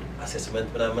ነው it's good assessment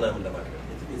ምናምን ለማድረግ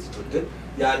it's good ግን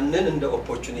ያንን እንደ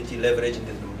opportunity leverage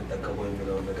እንደምንጠቀመው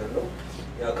የሚለው ነገር ነው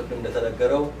ያው ቅድም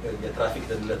እንደተነገረው የትራፊክ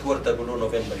ደህንነት ወር ተብሎ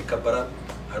ኖቬምበር ይከበራል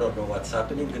I don't know what's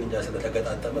happening ግን እኛ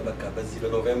ስለተገጣጠመ በቃ በዚህ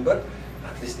በኖቬምበር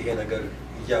at least ይሄ ነገር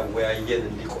ያወያየን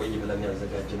እንዲቆይ ብለን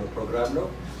ያዘጋጀነው ፕሮግራም ነው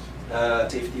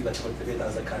ሴፍቲ በትምህርት ቤት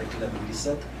as a curriculum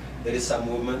እንዲሰጥ there is some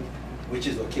movement which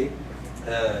is okay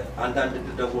አንዳንድ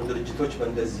ደግሞ ድርጅቶች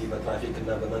በእንደዚህ በትራፊክ እና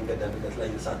በመንገድ ደህንነት ላይ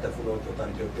የተሳተፉ ነው ቶታል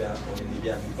ኢትዮጵያ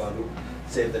ሊቢያ የሚባሉ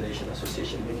ሴቭ ዘ ኔሽን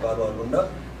አሶሲዬሽን የሚባሉ አሉና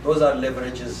those are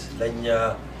leverages ለኛ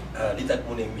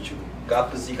ሊጠቅሙን የሚችሉ ጋፕ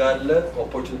እዚህ ጋር አለ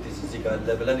ኦፖርቹኒቲስ እዚህ ጋር አለ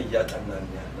ብለን እያጠናን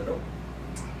ያለ ነው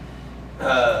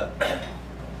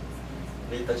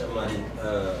ለተጨማሪ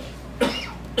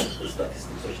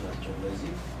ስታቲስቲክሶች ናቸው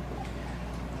እነዚህ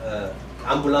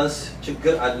አምቡላንስ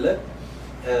ችግር አለ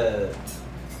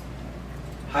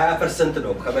 20%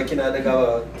 ነው ከመኪና አደጋ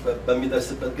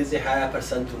በሚደርስበት ጊዜ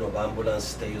 20% ነው በአምቡላንስ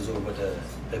ተይዞ ወደ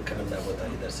ህክምና ቦታ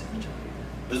ሊደርስ የሚችለው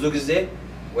ብዙ ጊዜ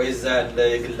ወይዛ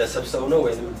ለግለሰብ ሰው ነው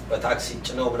ወይንም በታክሲ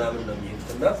ጭነው ምናምን ነው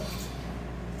የሚሄዱትና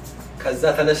ከዛ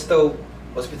ተነስተው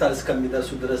ሆስፒታል እስከሚደርሱ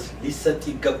ድረስ ሊሰጥ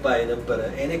ይገባ የነበረ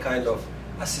any kind of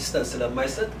assistance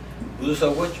ለማይሰጥ ብዙ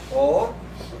ሰዎች ኦር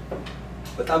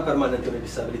በጣም permanent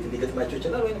disability ሊገጥማቸው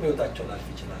ይችላል ወይንም ህይወታቸው ላልፍ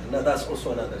ይችላል እና that's also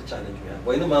another challenge we have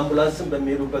ወይንም አምቡላንስን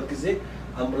በሚሄዱበት ጊዜ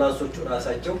አምቡላንሶቹ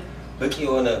ራሳቸው በቂ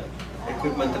የሆነ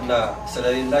equipment እና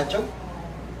ስለሌላቸው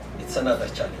it's another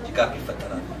challenge ጋፕ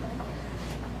ይፈጠራል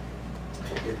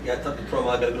የትራማ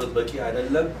አገልግሎት በቂ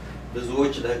አይደለም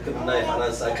ብዙዎች ለህክምና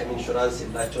የፋይናንስ አቅም ኢንሹራንስ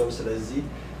የላቸውም ስለዚህ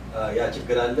ያ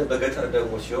ችግር አለ በገጠር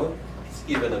ደግሞ ሲሆን it's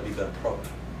even a bigger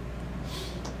problem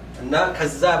እና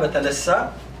ከዛ በተነሳ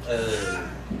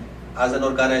as an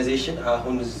organization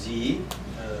አሁን እዚህ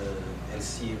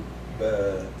ኤልሲ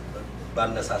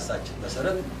ባነሳሳችን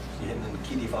መሰረት ይሄንን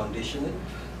ኪዲ ፋውንዴሽን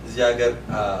እዚህ ሀገር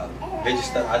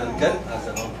ሬጂስተር አድርገን as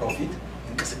a non profit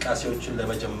እንቅስቃሴዎችን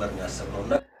ለመጀመር ነው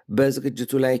ያሰብነውና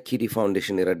በዝግጅቱ ላይ ኪዲ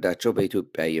ፋውንዴሽን የረዳቸው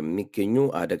በኢትዮጵያ የሚገኙ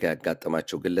አደጋ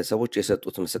ያጋጠማቸው ግለሰቦች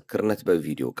የሰጡት ምስክርነት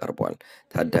በቪዲዮ ቀርቧል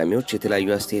ታዳሚዎች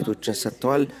የተለያዩ አስተያየቶችን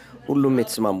ሰጥተዋል ሁሉም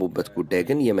የተስማሙበት ጉዳይ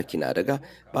ግን የመኪና አደጋ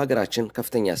በአገራችን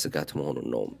ከፍተኛ ስጋት መሆኑን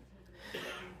ነው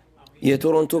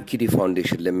የቶሮንቶ ኪዲ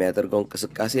ፋውንዴሽን ለሚያደርገው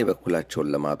እንቅስቃሴ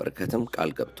በኩላቸውን ለማበረከትም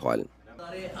ቃል ገብተዋል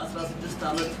ዛሬ 16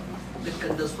 ዓመት ልክ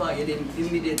እንደሷ የኔም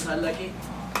ኢሚዲየት ታላቂ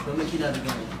በመኪና አደጋ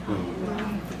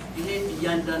ይሄ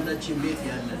እያንዳንዳችን ቤት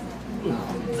ያለ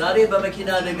ዛሬ በመኪና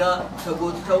አደጋ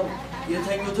ተጎድተው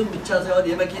የተኙትን ብቻ ሳይሆን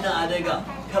የመኪና አደጋ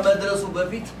ከመድረሱ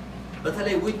በፊት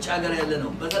በተለይ ውጭ ሀገር ያለ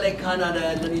ነው በተለይ ካናዳ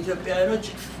ያለን ኢትዮጵያውያኖች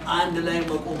አንድ ላይ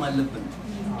መቆም አለብን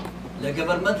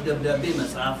ለገቨርንመንት ደብዳቤ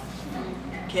መጻፍ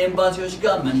ከኤምባሲዎች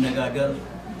ጋር መነጋገር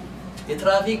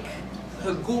የትራፊክ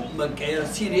ህጉ መቀየር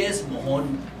ሲሪየስ መሆን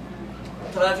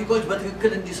ትራፊኮች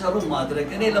በትክክል እንዲሰሩ ማድረግ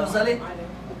እኔ ለምሳሌ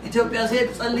ኢትዮጵያ ሲሄድ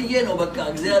ጸልዬ ነው በቃ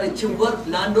እግዚአብሔር እቺን ወር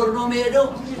ለአንድ ወር ነው የሚሄደው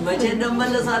መቼ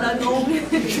እንደመለስ አላውቀውም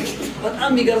በጣም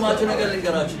የሚገርማችሁ ነገር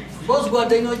ልንገራችሁ ሶስት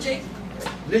ጓደኞቼ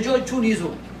ልጆቹን ይዞ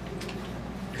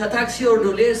ከታክሲ ወርዶ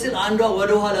ለሲል አንዷ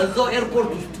ወደ ኋላ እዛው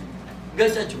ኤርፖርት ውስጥ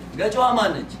ገጨችው ገጨዋ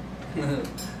ማነች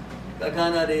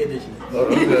ከካናዳ ሄደች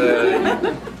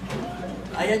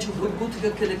አያችሁ ህጉ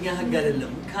ትክክለኛ ህግ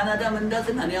አይደለም ካናዳ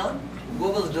መንዳትና እኔ አሁን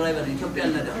ጎበዝ ድራይቨር ኢትዮጵያ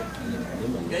ነዳ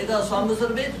ጋይታ ሷምስር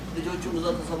ቤት ልጆቹን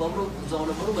እዛው ተሰባብረው እዛው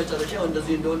ነበሩ መጨረሻ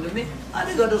እንደዚህ እንደወንድሜ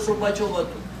አደጋ ደርሶባቸው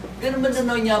መጡ ግን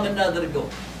ምንድነው እኛ የምናደርገው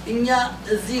እኛ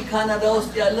እዚህ ካናዳ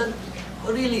ውስጥ ያለን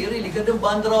ሪሊ ከደም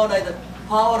ባንድራውን አይደል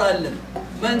ፓወር አለን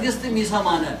መንግስትም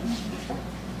ይሰማናል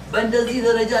በእንደዚህ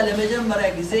ደረጃ ለመጀመሪያ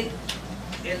ጊዜ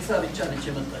ኤልሳ ብቻ ነች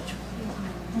የመጣችው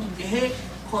ይሄ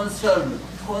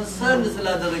ኮንሰርን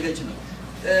ስላደረገች ነው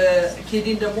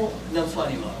ኪዲን ደግሞ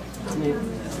ነፍሷን ይማራል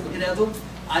ምክንያቱም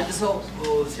አንድ ሰው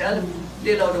ሲያልፍ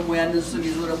ሌላው ደግሞ ያንን ስም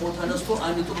ይዞ ደግሞ ተነስቶ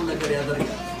አንድ ጥሩ ነገር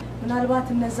ያደርጋል ምናልባት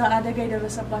እነዛ አደጋ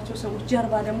የደረሰባቸው ሰዎች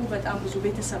ጀርባ ደግሞ በጣም ብዙ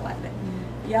ቤተሰብ አለ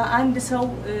ያ አንድ ሰው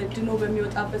ድኖ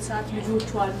በሚወጣበት ሰዓት ልጆቹ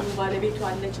አሉ ባለቤቱ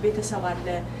አለች ቤተሰብ አለ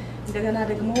እንደገና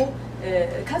ደግሞ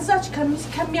ከዛች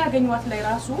ከሚያገኙት ላይ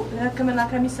ራሱ ለህክምና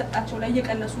ከሚሰጣቸው ላይ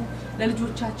እየቀነሱ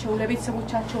ለልጆቻቸው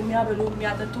ለቤተሰቦቻቸው የሚያበሉ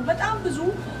የሚያጠጡ በጣም ብዙ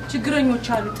ችግረኞች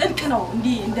አሉ ጥልቅ ነው እንዲ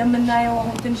እንደምናየው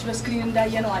አሁን ትንሽ በስክሪን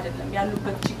እንዳየነው አይደለም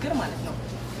ያሉበት ችግር ማለት ነው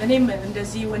እኔም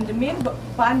እንደዚህ ወንድሜን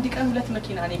በአንድ ቀን ሁለት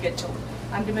መኪና ነው የገጨው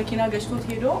አንድ መኪና ገጭቶት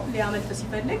ሄዶ ሊያመልጥ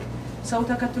ሲፈልግ ሰው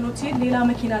ተከትሎት ሲሄድ ሌላ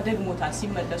መኪና ደግሞታል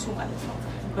ሲመለሱ ማለት ነው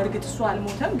በርግጥ እሱ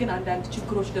አልሞተም ግን አንዳንድ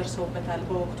ችግሮች ደርሰውበታል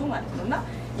በወቅቱ ማለት ነውና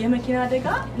የመኪና አደጋ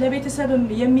ለቤተሰብም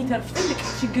የሚተርፍ ትልቅ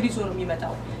ችግር ይዞ ነው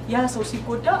የሚመጣው ያ ሰው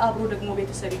ሲጎዳ አብሮ ደግሞ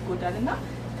ቤተሰብ ይጎዳልና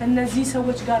ከነዚህ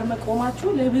ሰዎች ጋር መቆማችሁ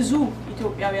ለብዙ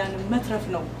ኢትዮጵያውያን መትረፍ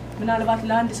ነው ምናልባት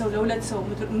ለአንድ ሰው ለሁለት ሰው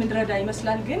ምንረዳ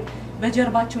ይመስላል ግን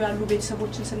በጀርባቸው ያሉ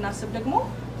ቤተሰቦችን ስናስብ ደግሞ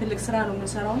ትልቅ ስራ ነው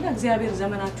የምንሰራውና እግዚአብሔር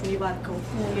ዘመናችሁን ይባርከው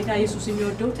ጌታ ኢየሱስ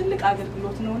የሚወደው ትልቅ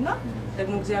አገልግሎት ነውና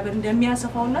ደግሞ እግዚአብሔር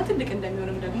እንደሚያሰፋውና ትልቅ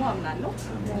እንደሚሆንም ደግሞ አምናለሁ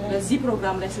በዚህ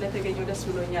ፕሮግራም ላይ ስለተገኘው ደስ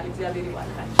ብሎኛል እግዚአብሔር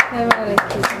ይባርካችሁ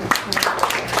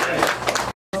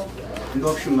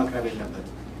ኦፕሽን መቅረብ የለበት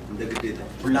እንደ ግዴታ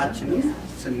ሁላችንም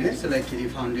ስንሄድ ስለ ኪዲ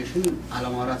ፋውንዴሽን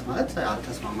አለማውራት ማለት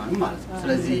አልተስማማንም ማለት ነው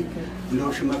ስለዚህ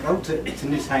ኦፕሽን መቅረብ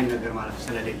ትንሽ ሳይን ነገር ማለት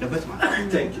ስለሌለበት ማለት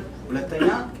ነው ሁለተኛ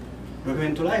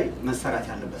ዶክመንቱ ላይ መሰራት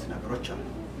ያለበት ነገሮች አሉ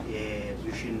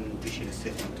የቪዥን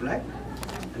ስቴትመንቱ ላይ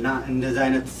እና እንደዛ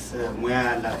አይነት ሙያ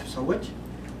ያላችሁ ሰዎች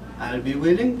I'll be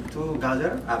willing to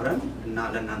gather አብረን እና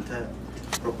ለእናንተ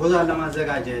ፕሮፖዛል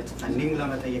ለማዘጋጀት ፈንዲንግ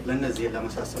ለመጠየቅ ለነዚህ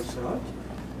ለመሳሰሉ ስራዎች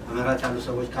አመራት ያሉ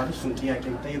ሰዎች ካሉ እሱን ጥያቄ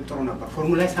ጠይቅ ጥሩ ነበር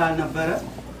ፎርሙላ ስላልነበረ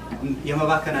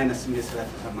የመባከን አይነት ስሜት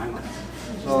ስለተሰማኝ ማለት ነው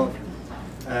ሶ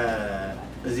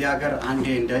እዚህ ሀገር አንዴ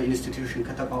እንደ ኢንስቲትዩሽን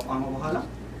ከተቋቋመ በኋላ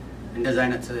እንደዛ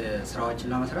አይነት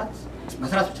ስራዎችን ለመስራት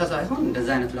ብቻ ሳይሆን እንደዛ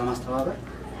አይነት ለማስተባበር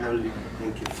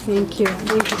Thank you.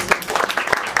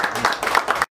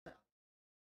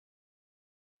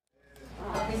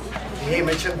 ይሄ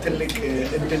መቼም ትልቅ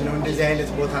እድል ነው እንደዚህ አይነት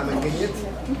ቦታ መገኘት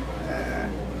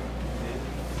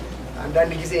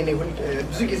አንዳንድ ጊዜ እኔ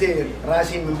ብዙ ጊዜ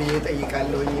ራሴን ምን ብዬ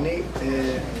ጠይቃለሁ እኔ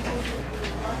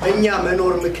በእኛ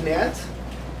መኖር ምክንያት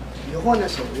የሆነ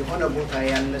ሰው የሆነ ቦታ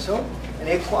ያለ ሰው እኔ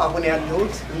እኮ አሁን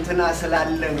ያለሁት እንትና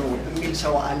ስላለ ነው የሚል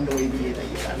ሰው አለ ወይ ብዬ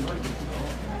ጠይቃለሁ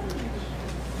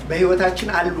በህይወታችን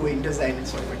አሉ ወይ እንደዛ አይነት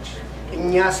ሰዎች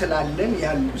እኛ ስላለን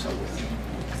ያሉ ሰዎች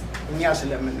እኛ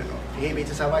ስለምን ነው ይሄ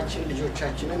ቤተሰባችን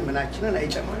ልጆቻችንን ምናችንን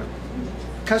አይጨምርም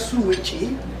ከሱ ውጪ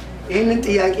ይሄንን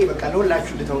ጥያቄ በቃ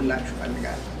ለሁላችሁ ልተውላችሁ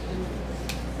ፈልጋለሁ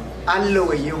አለ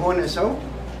ወይ የሆነ ሰው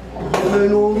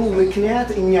የመኖሩ ምክንያት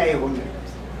እኛ የሆነ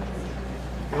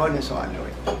ሰው አለ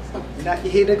ወይ እና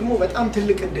ይሄ ደግሞ በጣም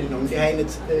ትልቅ እድል ነው እንዲህ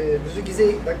አይነት ብዙ ጊዜ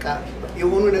በቃ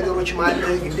የሆኑ ነገሮች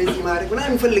ማድረግ እንደዚህ ማድረግ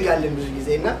ምናምን እንፈልጋለን ብዙ ጊዜ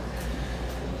እና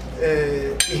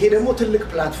ይሄ ደግሞ ትልቅ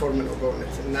ፕላትፎርም ነው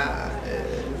በእውነት እና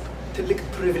ትልቅ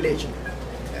ፕሪቪሌጅ ነው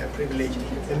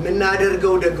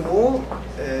የምናደርገው ደግሞ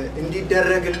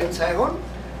እንዲደረግልን ሳይሆን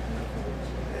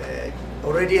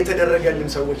ኦልሬዲ የተደረገልን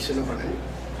ሰዎች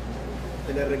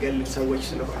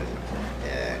ስለሆነ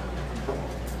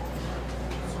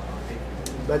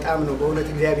በጣም ነው በእውነት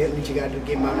እግዚአብሔር እጅግ አድርጌ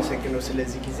የማመሰግነው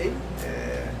ስለዚህ ጊዜ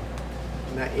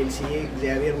እና ኤልሲኤ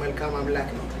እግዚአብሔር መልካም አምላክ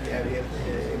ነው እግዚአብሔር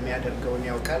የሚያደርገውን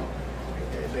ያውቃል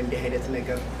በእንዲህ አይነት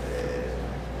ነገር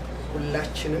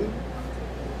ሁላችንም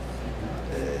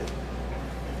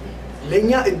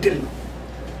ለኛ እድል ነው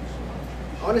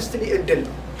honestly እድል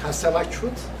ነው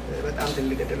ካሰባችሁት በጣም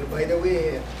ትልቅ እድል ነው by the way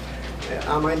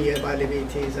አማን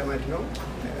የባለቤቴ ዘመድ ነው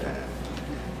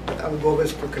በጣም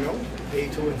ጎበዝ ኩክ ነው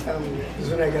ቤቱ በጣም ብዙ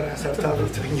ነገር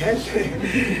አሰርታብቶኛል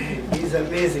he's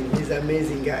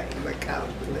amazing guy በቃ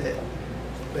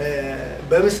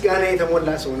በምስጋና የተሞላ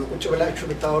ሰው ነው ቁጭ ብላችሁ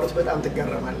ብታወሩት በጣም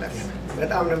ትገረማላችሁ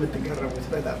በጣም ነው የምትገረሙት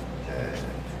በጣም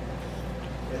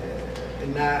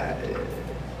እና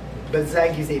በዛ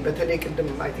ጊዜ በተለይ ቅድም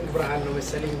አይ ቲንክ ብርሃን ነው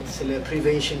መሰለኝ ስለ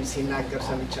ፕሪቬንሽን ሲናገር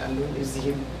ሰምቻለሁ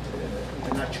እዚህም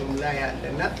እንትናቸውም ላይ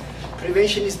ያለና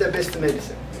ፕሪቬንሽን is the best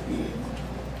medicine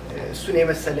እሱን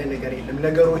የመሰለ ነገር የለም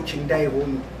ነገሮች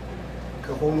እንዳይሆኑ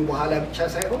ከሆኑ በኋላ ብቻ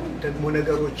ሳይሆን ደግሞ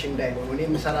ነገሮች እንዳይሆኑ እኔ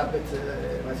የምሰራበት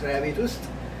መስሪያ ቤት ውስጥ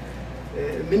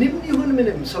ምንም ይሁን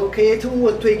ምንም ሰው ከየትም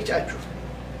ወጥቶ ይግጫችሁ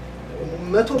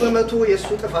 100% የሱ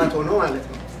ጥፋት ሆኖ ማለት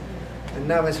ነው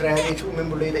እና መስሪያ ቤቱ ምን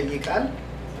ብሎ ይጠይቃል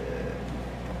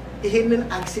ይሄንን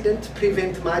አክሲደንት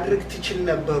ፕሪቨንት ማድረግ ትችል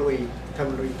ነበር ወይ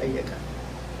ተብሎ ይጠየቃል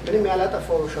ምንም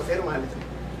ያላጠፋው ሾፌር ማለት ነው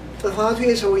ጥፋቱ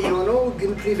የሰውየው ነው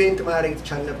ግን ፕሪቨንት ማድረግ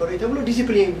ትችል ነበር ወይ ተብሎ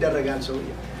ዲሲፕሊን ይደረጋል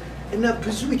ሰውየው እና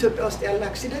ብዙ ኢትዮጵያ ውስጥ ያለ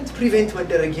አክሲደንት ፕሪቨንት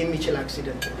መደረግ የሚችል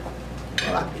አክሲደንት ነው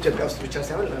ኢትዮጵያ ውስጥ ብቻ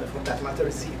ሳይሆን ለፎርታት ማተር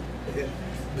እዚህ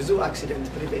ብዙ አክሲደንት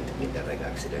ፕሪቨንት የሚደረግ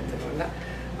አክሲደንት ነው እና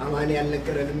አማን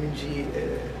ያልነገረንም እንጂ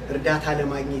እርዳታ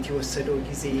ለማግኘት የወሰደው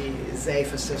ጊዜ እዛ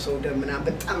የፈሰሰው ደምና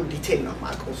በጣም ዲቴል ነው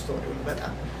ማቀው ስቶሪው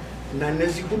በጣም እና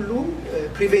እነዚህ ሁሉ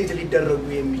ፕሪቨንት ሊደረጉ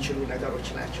የሚችሉ ነገሮች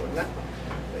ናቸውና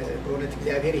በእውነት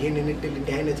እግዚአብሔር ይሄንን እድል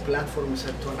እንዲህ አይነት ፕላትፎርም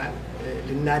ሰጥቶናል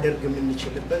ልናደርግ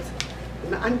የምንችልበት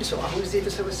እና አንድ ሰው አሁን እዚህ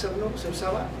የተሰበሰብነው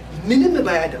ስብሰባ ምንም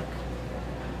ባያደርግ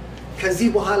ከዚህ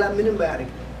በኋላ ምንም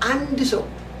ባያደርግ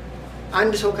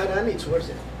አንድ ሰው ካዳነ it's worth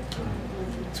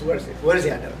it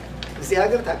ያደርጋል እዚህ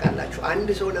ሀገር ታውቃላችሁ አንድ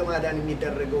ሰው ለማዳን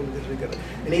የሚደረገው ግርግር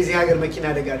እኔ እዚህ ሀገር መኪና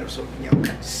አደጋ ደርሶብኝ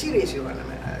ያውቃል ሲሪየስ የሆነ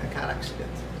ካር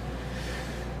አክሲደንት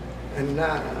እና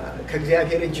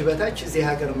ከእግዚአብሔር እጅ በታች እዚህ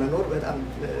ሀገር መኖር በጣም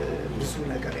ብዙ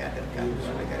ነገር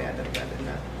ያደርጋልና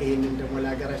ይሄንን ደግሞ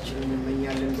ለሀገራችን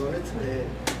እንመኛለን በእውነት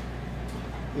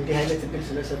እንዲህ አይነት እድል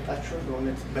ስለሰጣችሁ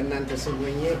በእውነት በእናንተ ስም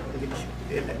ሆኜ እንግዲህ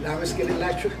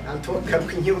ላመስግንላችሁ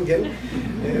አልተወከልኩኝም ግን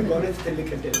በእውነት ትልቅ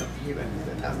እድል ነው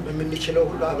በጣም በምንችለው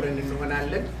ሁሉ አብረን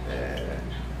እንሆናለን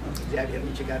እግዚአብሔር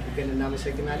እጅግ አድርገን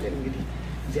እናመሰግናለን እንግዲህ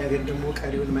እግዚአብሔር ደግሞ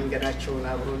ቀሪውን መንገዳቸውን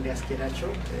አብሮ እንዲያስኬዳቸው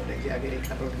ለእግዚአብሔር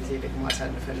የቀረውን ጊዜ ደግሞ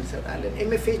አሳልፈን እንሰጣለን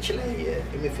ኤምኤፍኤች ላይ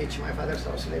ኤምኤፍኤች ማይ ፋዘርስ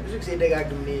ሃውስ ላይ ብዙ ጊዜ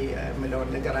ደጋግሜ የምለውን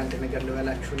ነገር አንድ ነገር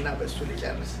ልበላችሁና በእሱ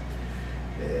ልጨርስ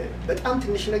በጣም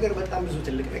ትንሽ ነገር በጣም ብዙ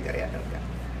ትልቅ ነገር ያደርጋል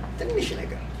ትንሽ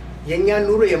ነገር የኛን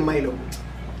ኑሮ የማይለውጥ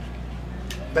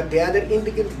በዲያደር ኢንድ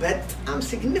ግን በጣም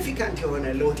ሲግኒፊካንት የሆነ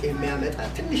ለውጥ የሚያመጣ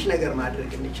ትንሽ ነገር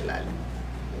ማድረግ እንችላለን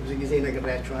ብዙ ጊዜ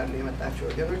ነግሬያችኋለሁ የመጣችሁ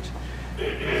ወገኖች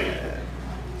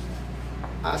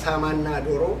አሳማና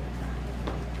ዶሮ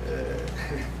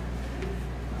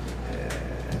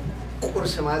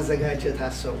ቁርስ ማዘጋጀት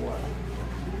አሰቧል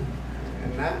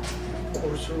እና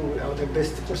ቁርሱ ያው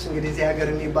በስት ቁርስ እንግዲህ እዚህ ሀገር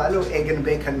የሚባለው ኤግን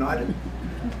ቤከን ነው አይደል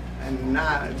እና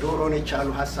ዶሮ ነች አሉ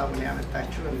ሐሳቡን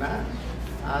ያመጣችው እና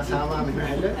አሳማ ምን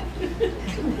አለ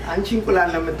አንቺ እንቁላል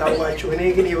ነው የምታዋጪው እኔ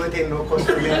ግን ህይወቴን ነው ኮስት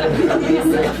የሚያደርገው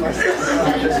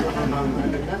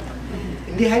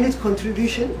እንዲህ አይነት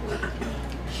ኮንትሪቢዩሽን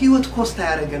ህይወት ኮስት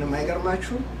ያደርገንም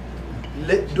አይገርማችሁ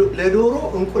ለዶሮ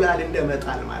እንቁላል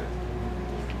እንደመጣል ማለት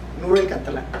ኑሮ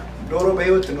ይቀጥላል ዶሮ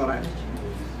በህይወት ትኖራለች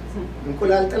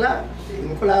እንቁላል ጥላ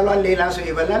እንቁላሏን ሌላ ሰው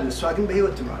ይበላል እሷ ግን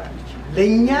በህይወት ትኖራለች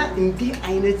ለኛ እንዲህ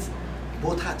አይነት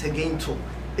ቦታ ተገኝቶ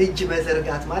እጅ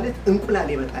መዘርጋት ማለት እንቁላል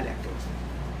ይመጣል ያከለ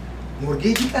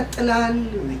ሞርጌጅ ይቀጥላል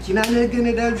መኪና ነገ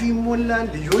ነዳጁ ይሞላል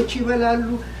ልጆች ይበላሉ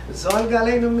እዛው አልጋ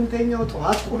ላይ ነው የምንተኛው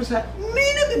ጠዋት ቁርስ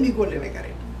ምንም የሚጎል ነገር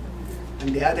የለም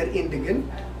እንደ ያደር ኢንድ ግን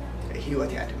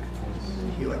ህይወት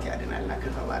ያድናልና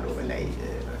ከተባለው በላይ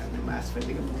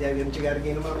ማስፈልግም እግዚአብሔር እጅግ አድርጌ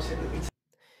ነው ማመሰግነው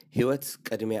ህይወት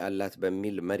ቀድሜ አላት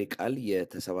በሚል መሪ ቃል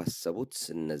የተሰባሰቡት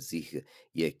እነዚህ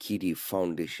የኪዲ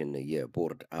ፋውንዴሽን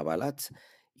የቦርድ አባላት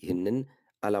ይህንን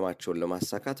ዓላማቸውን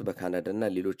ለማሳካት በካናዳና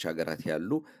ሌሎች ሀገራት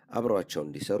ያሉ አብረዋቸው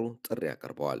እንዲሰሩ ጥሪ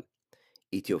አቀርበዋል።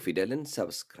 ኢትዮ ፊደልን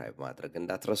ሰብስክራይብ ማድረግ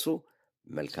እንዳትረሱ።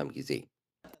 መልካም ጊዜ።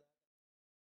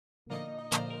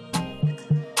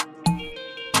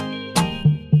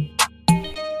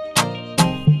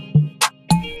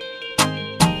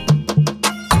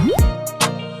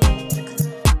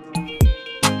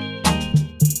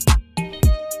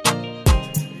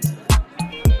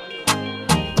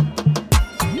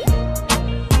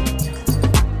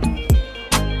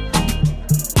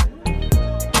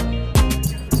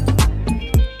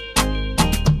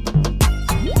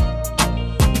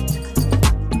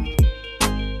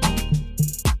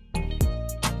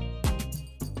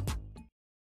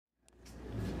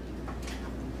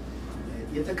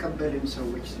 የተቀበልን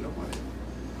ሰዎች ስለሆነ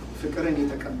ፍቅርን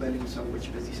የተቀበልን ሰዎች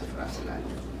በዚህ ስፍራ ስላለ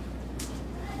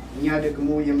እኛ ደግሞ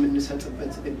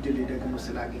የምንሰጥበት እድል ደግሞ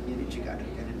ስላገኘን እጅግ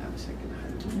አድርገን